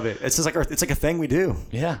 We love it. It's just like it's like a thing we do.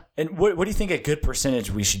 Yeah. And what do you think a good percentage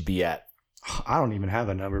we should be at? I don't even have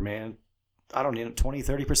a number, man. I don't need 20,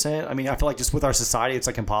 30%. I mean, I feel like just with our society, it's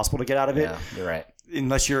like impossible to get out of it Yeah, you're right.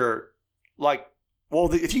 unless you're like,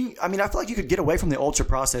 well, I feel like you could get away from the ultra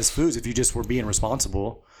processed foods if you just were being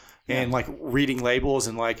responsible and like reading labels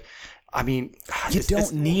and like, I mean, You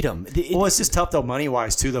don't need them. Well, it's just tough though, money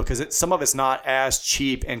wise too, though, because some of it's not as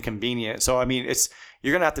cheap and convenient. So I mean,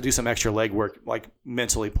 you're gonna have to do some extra legwork, like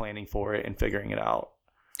mentally planning for it and figuring it out.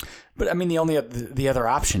 But I mean, the other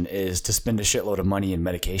option is to spend a shitload of money in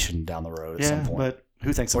medication down the road at some point. But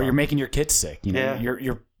who thinks? Or you're making your kids sick. Yeah.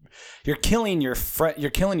 You're killing your you're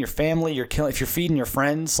killing your family. If you're feeding your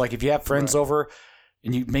friends, like if you have friends over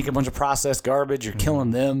and you make a bunch of processed garbage, you're killing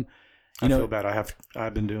them. I feel bad.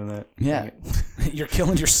 I've been doing that. Yeah, you're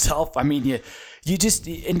killing yourself. I mean, you just,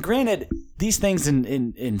 and granted, these things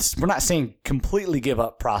in we're not saying completely give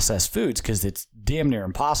up processed foods because it's damn near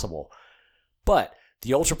impossible, but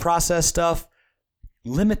the ultra processed stuff,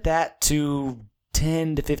 limit that to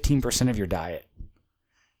 10 to 15% of your diet.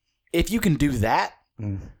 If you can do that,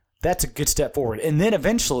 that's a good step forward, and then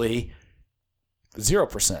eventually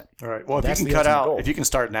 0%. All right. Well, That's if you the can ultimate goal. if you can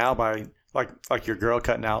start now by like your girl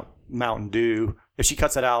cutting out Mountain Dew, if she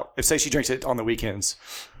cuts it out, if say she drinks it on the weekends,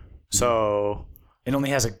 so It only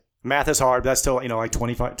has a math is hard, but that's still like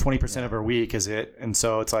 20% of her week is it, and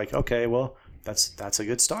so it's like okay, well that's a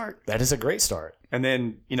good start. that is a great start. And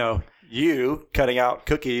then you cutting out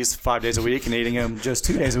cookies 5 days a week and eating them just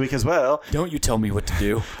 2 days a week as well. Don't you tell me what to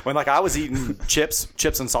do. When like I was eating chips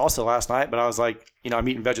and salsa last night, but I was like, I'm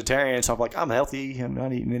eating vegetarian, so I'm like, I'm healthy. I'm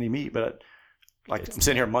not eating any meat, but like I'm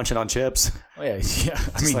sitting here munching on chips. Oh yeah, yeah.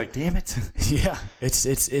 I It's like, damn it. yeah,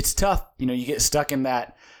 it's tough. You get stuck in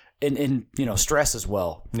that, and stress as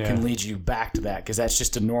well can lead you back to that because that's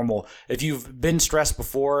just a normal. If you've been stressed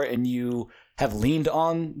before and you have leaned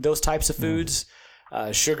on those types of foods,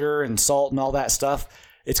 sugar and salt and all that stuff,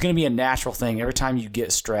 it's going to be a natural thing. Every time you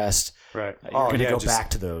get stressed, Right. you're going to go back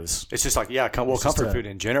to those. It's just like, comfort food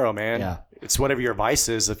in general, man. Yeah. It's whatever your vice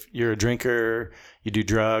is. If you're a drinker, you do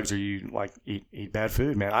drugs, or you like eat bad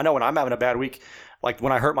food, man. I know when I'm having a bad week, like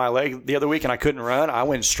when I hurt my leg the other week and I couldn't run, I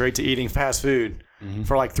went straight to eating fast food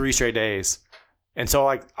for like 3 straight days. And so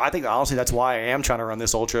like, I think honestly, that's why I am trying to run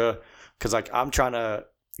this ultra. Cause like I'm trying to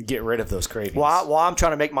Get rid of those cravings. while I'm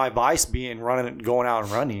trying to make my vice being going out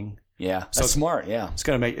and running. Yeah, that's smart. Yeah. It's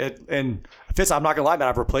going to make it. And Fitz, I'm not going to lie, man.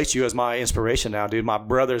 I've replaced you as my inspiration now, dude. My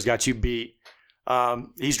brother's got you beat.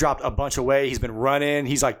 He's dropped a bunch of weight. He's been running.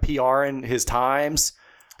 He's like PRing his times.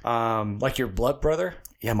 Like your blood brother?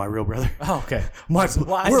 Yeah, my real brother. Oh, okay. We're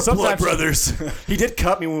blood sometimes- brothers. He did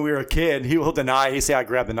cut me when we were a kid. He'll deny. He say I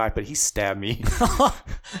grabbed the knife, but he stabbed me.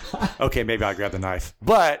 Okay, maybe I grabbed the knife,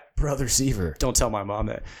 but Brother Seaver. don't tell my mom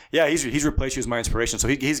that. Yeah, he's replaced you as my inspiration. So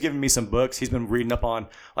he's given me some books. He's been reading up on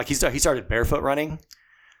like he started barefoot running,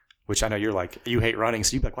 which I know you're like, you hate running.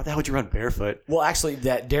 So you'd be like, why the hell would you run barefoot? Well, actually,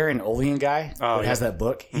 that Darren Olean guy that has that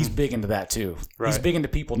book, he's big into that too. Right. He's big into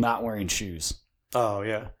people not wearing shoes. Oh,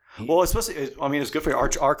 yeah. Well, especially, I mean, it's good for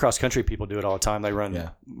our cross country people do it all the time. They run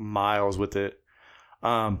miles with it.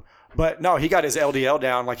 But no, he got his LDL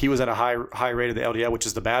down. Like he was at a high rate of the LDL, which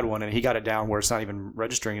is the bad one. And he got it down where it's not even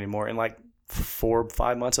registering anymore in like 4 or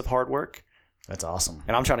 5 months of hard work. That's awesome.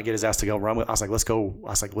 And I'm trying to get his ass to go run with. I was like, let's go.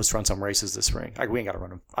 I was like, let's run some races this spring. Like we ain't got to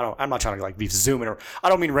run them. I'm not trying to like be zooming. Or I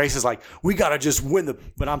don't mean races like we got to just win the.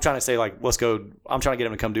 But I'm trying to say like, let's go. I'm trying to get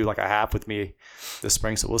him to come do like a half with me this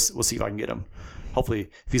spring. So we'll see if I can get him. Hopefully,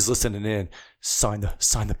 if he's listening in, sign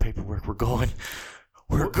the paperwork. We're going.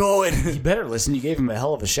 We're going. You better listen. You gave him a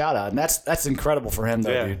hell of a shout out, and that's incredible for him,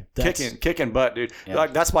 though, dude. Kicking butt, dude. Yeah.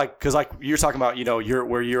 Like that's why, because like you're talking about,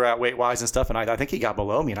 where you're at weight wise and stuff, and I think he got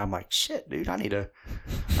below me, and I'm like, shit, dude, I need to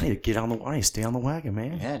get on I need to stay on the wagon,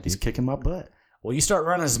 man. Yeah, dude. He's kicking my butt. Well, you start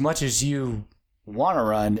running as much as you want to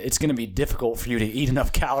run, it's going to be difficult for you to eat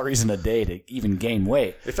enough calories in a day to even gain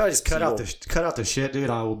weight. If I just cut out the shit, dude,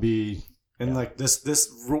 I will be. And like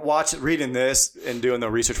reading this and doing the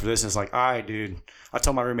research for this is like, all right, dude. I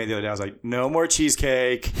told my roommate the other day, I was like, no more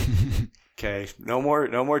cheesecake. Okay, no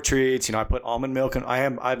more treats. I put almond milk in.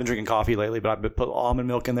 I've been drinking coffee lately, but I put almond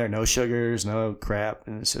milk in there. No sugars, no crap,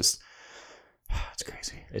 and it's just, it's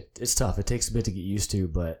crazy. It's tough. It takes a bit to get used to,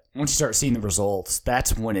 but once you start seeing the results,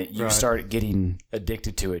 that's when you start getting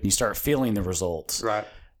addicted to it, and you start feeling the results. Right.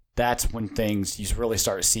 That's when you really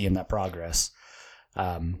start seeing that progress.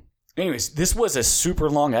 Anyways, this was a super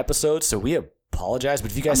long episode, so we apologize.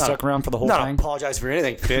 But if you guys stuck around for the whole thing, not apologize for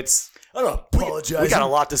anything, Fitz. I don't apologize. We got a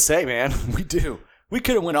lot to say, man. We do. We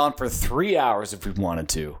could have went on for 3 hours if we wanted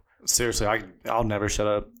to. Seriously, I'll never shut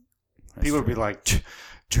up. People would be like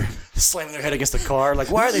slamming their head against the car, like,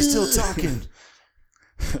 why are they still talking?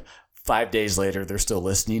 5 days later, they're still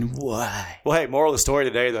listening. Why? Well, hey, moral of the story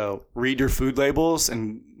today, though: read your food labels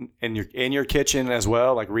and in your kitchen as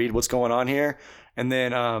well. Like, read what's going on here, and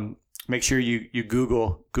then make sure you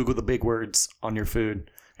Google the big words on your food,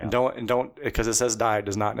 and don't because it says diet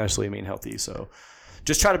does not necessarily mean healthy. So,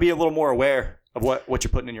 just try to be a little more aware of what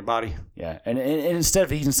you're putting in your body. Yeah, and instead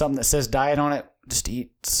of eating something that says diet on it, just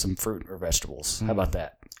eat some fruit or vegetables. How about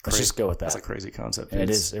that? Let's just go with that. That's a crazy concept. It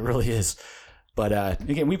is. It really is. But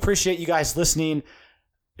again, we appreciate you guys listening.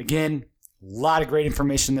 Again, a lot of great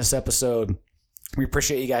information in this episode. We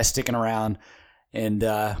appreciate you guys sticking around. And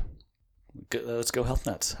let's go Health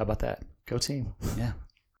Nuts. How about that? Go team. Yeah.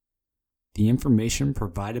 The information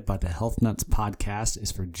provided by the Health Nuts podcast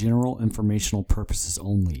is for general informational purposes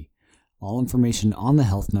only. All information on the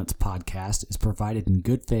Health Nuts podcast is provided in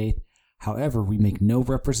good faith. However, we make no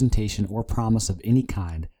representation or promise of any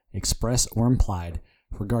kind, express or implied,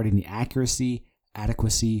 regarding the accuracy,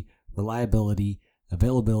 adequacy, reliability,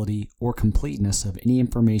 availability, or completeness of any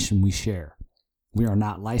information we share. We are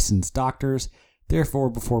not licensed doctors, therefore,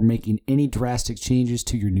 before making any drastic changes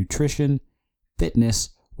to your nutrition, fitness,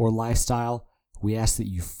 or lifestyle, we ask that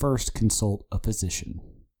you first consult a physician.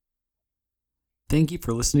 Thank you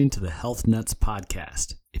for listening to the Health Nuts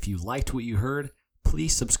podcast. If you liked what you heard,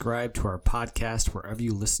 please subscribe to our podcast wherever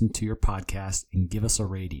you listen to your podcast and give us a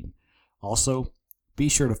rating. Also, be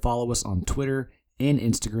sure to follow us on Twitter and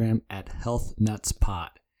Instagram at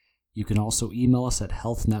HealthNutsPod. You can also email us at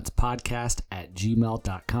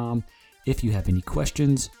healthnutspodcast@gmail.com if you have any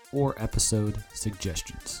questions or episode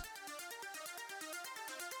suggestions.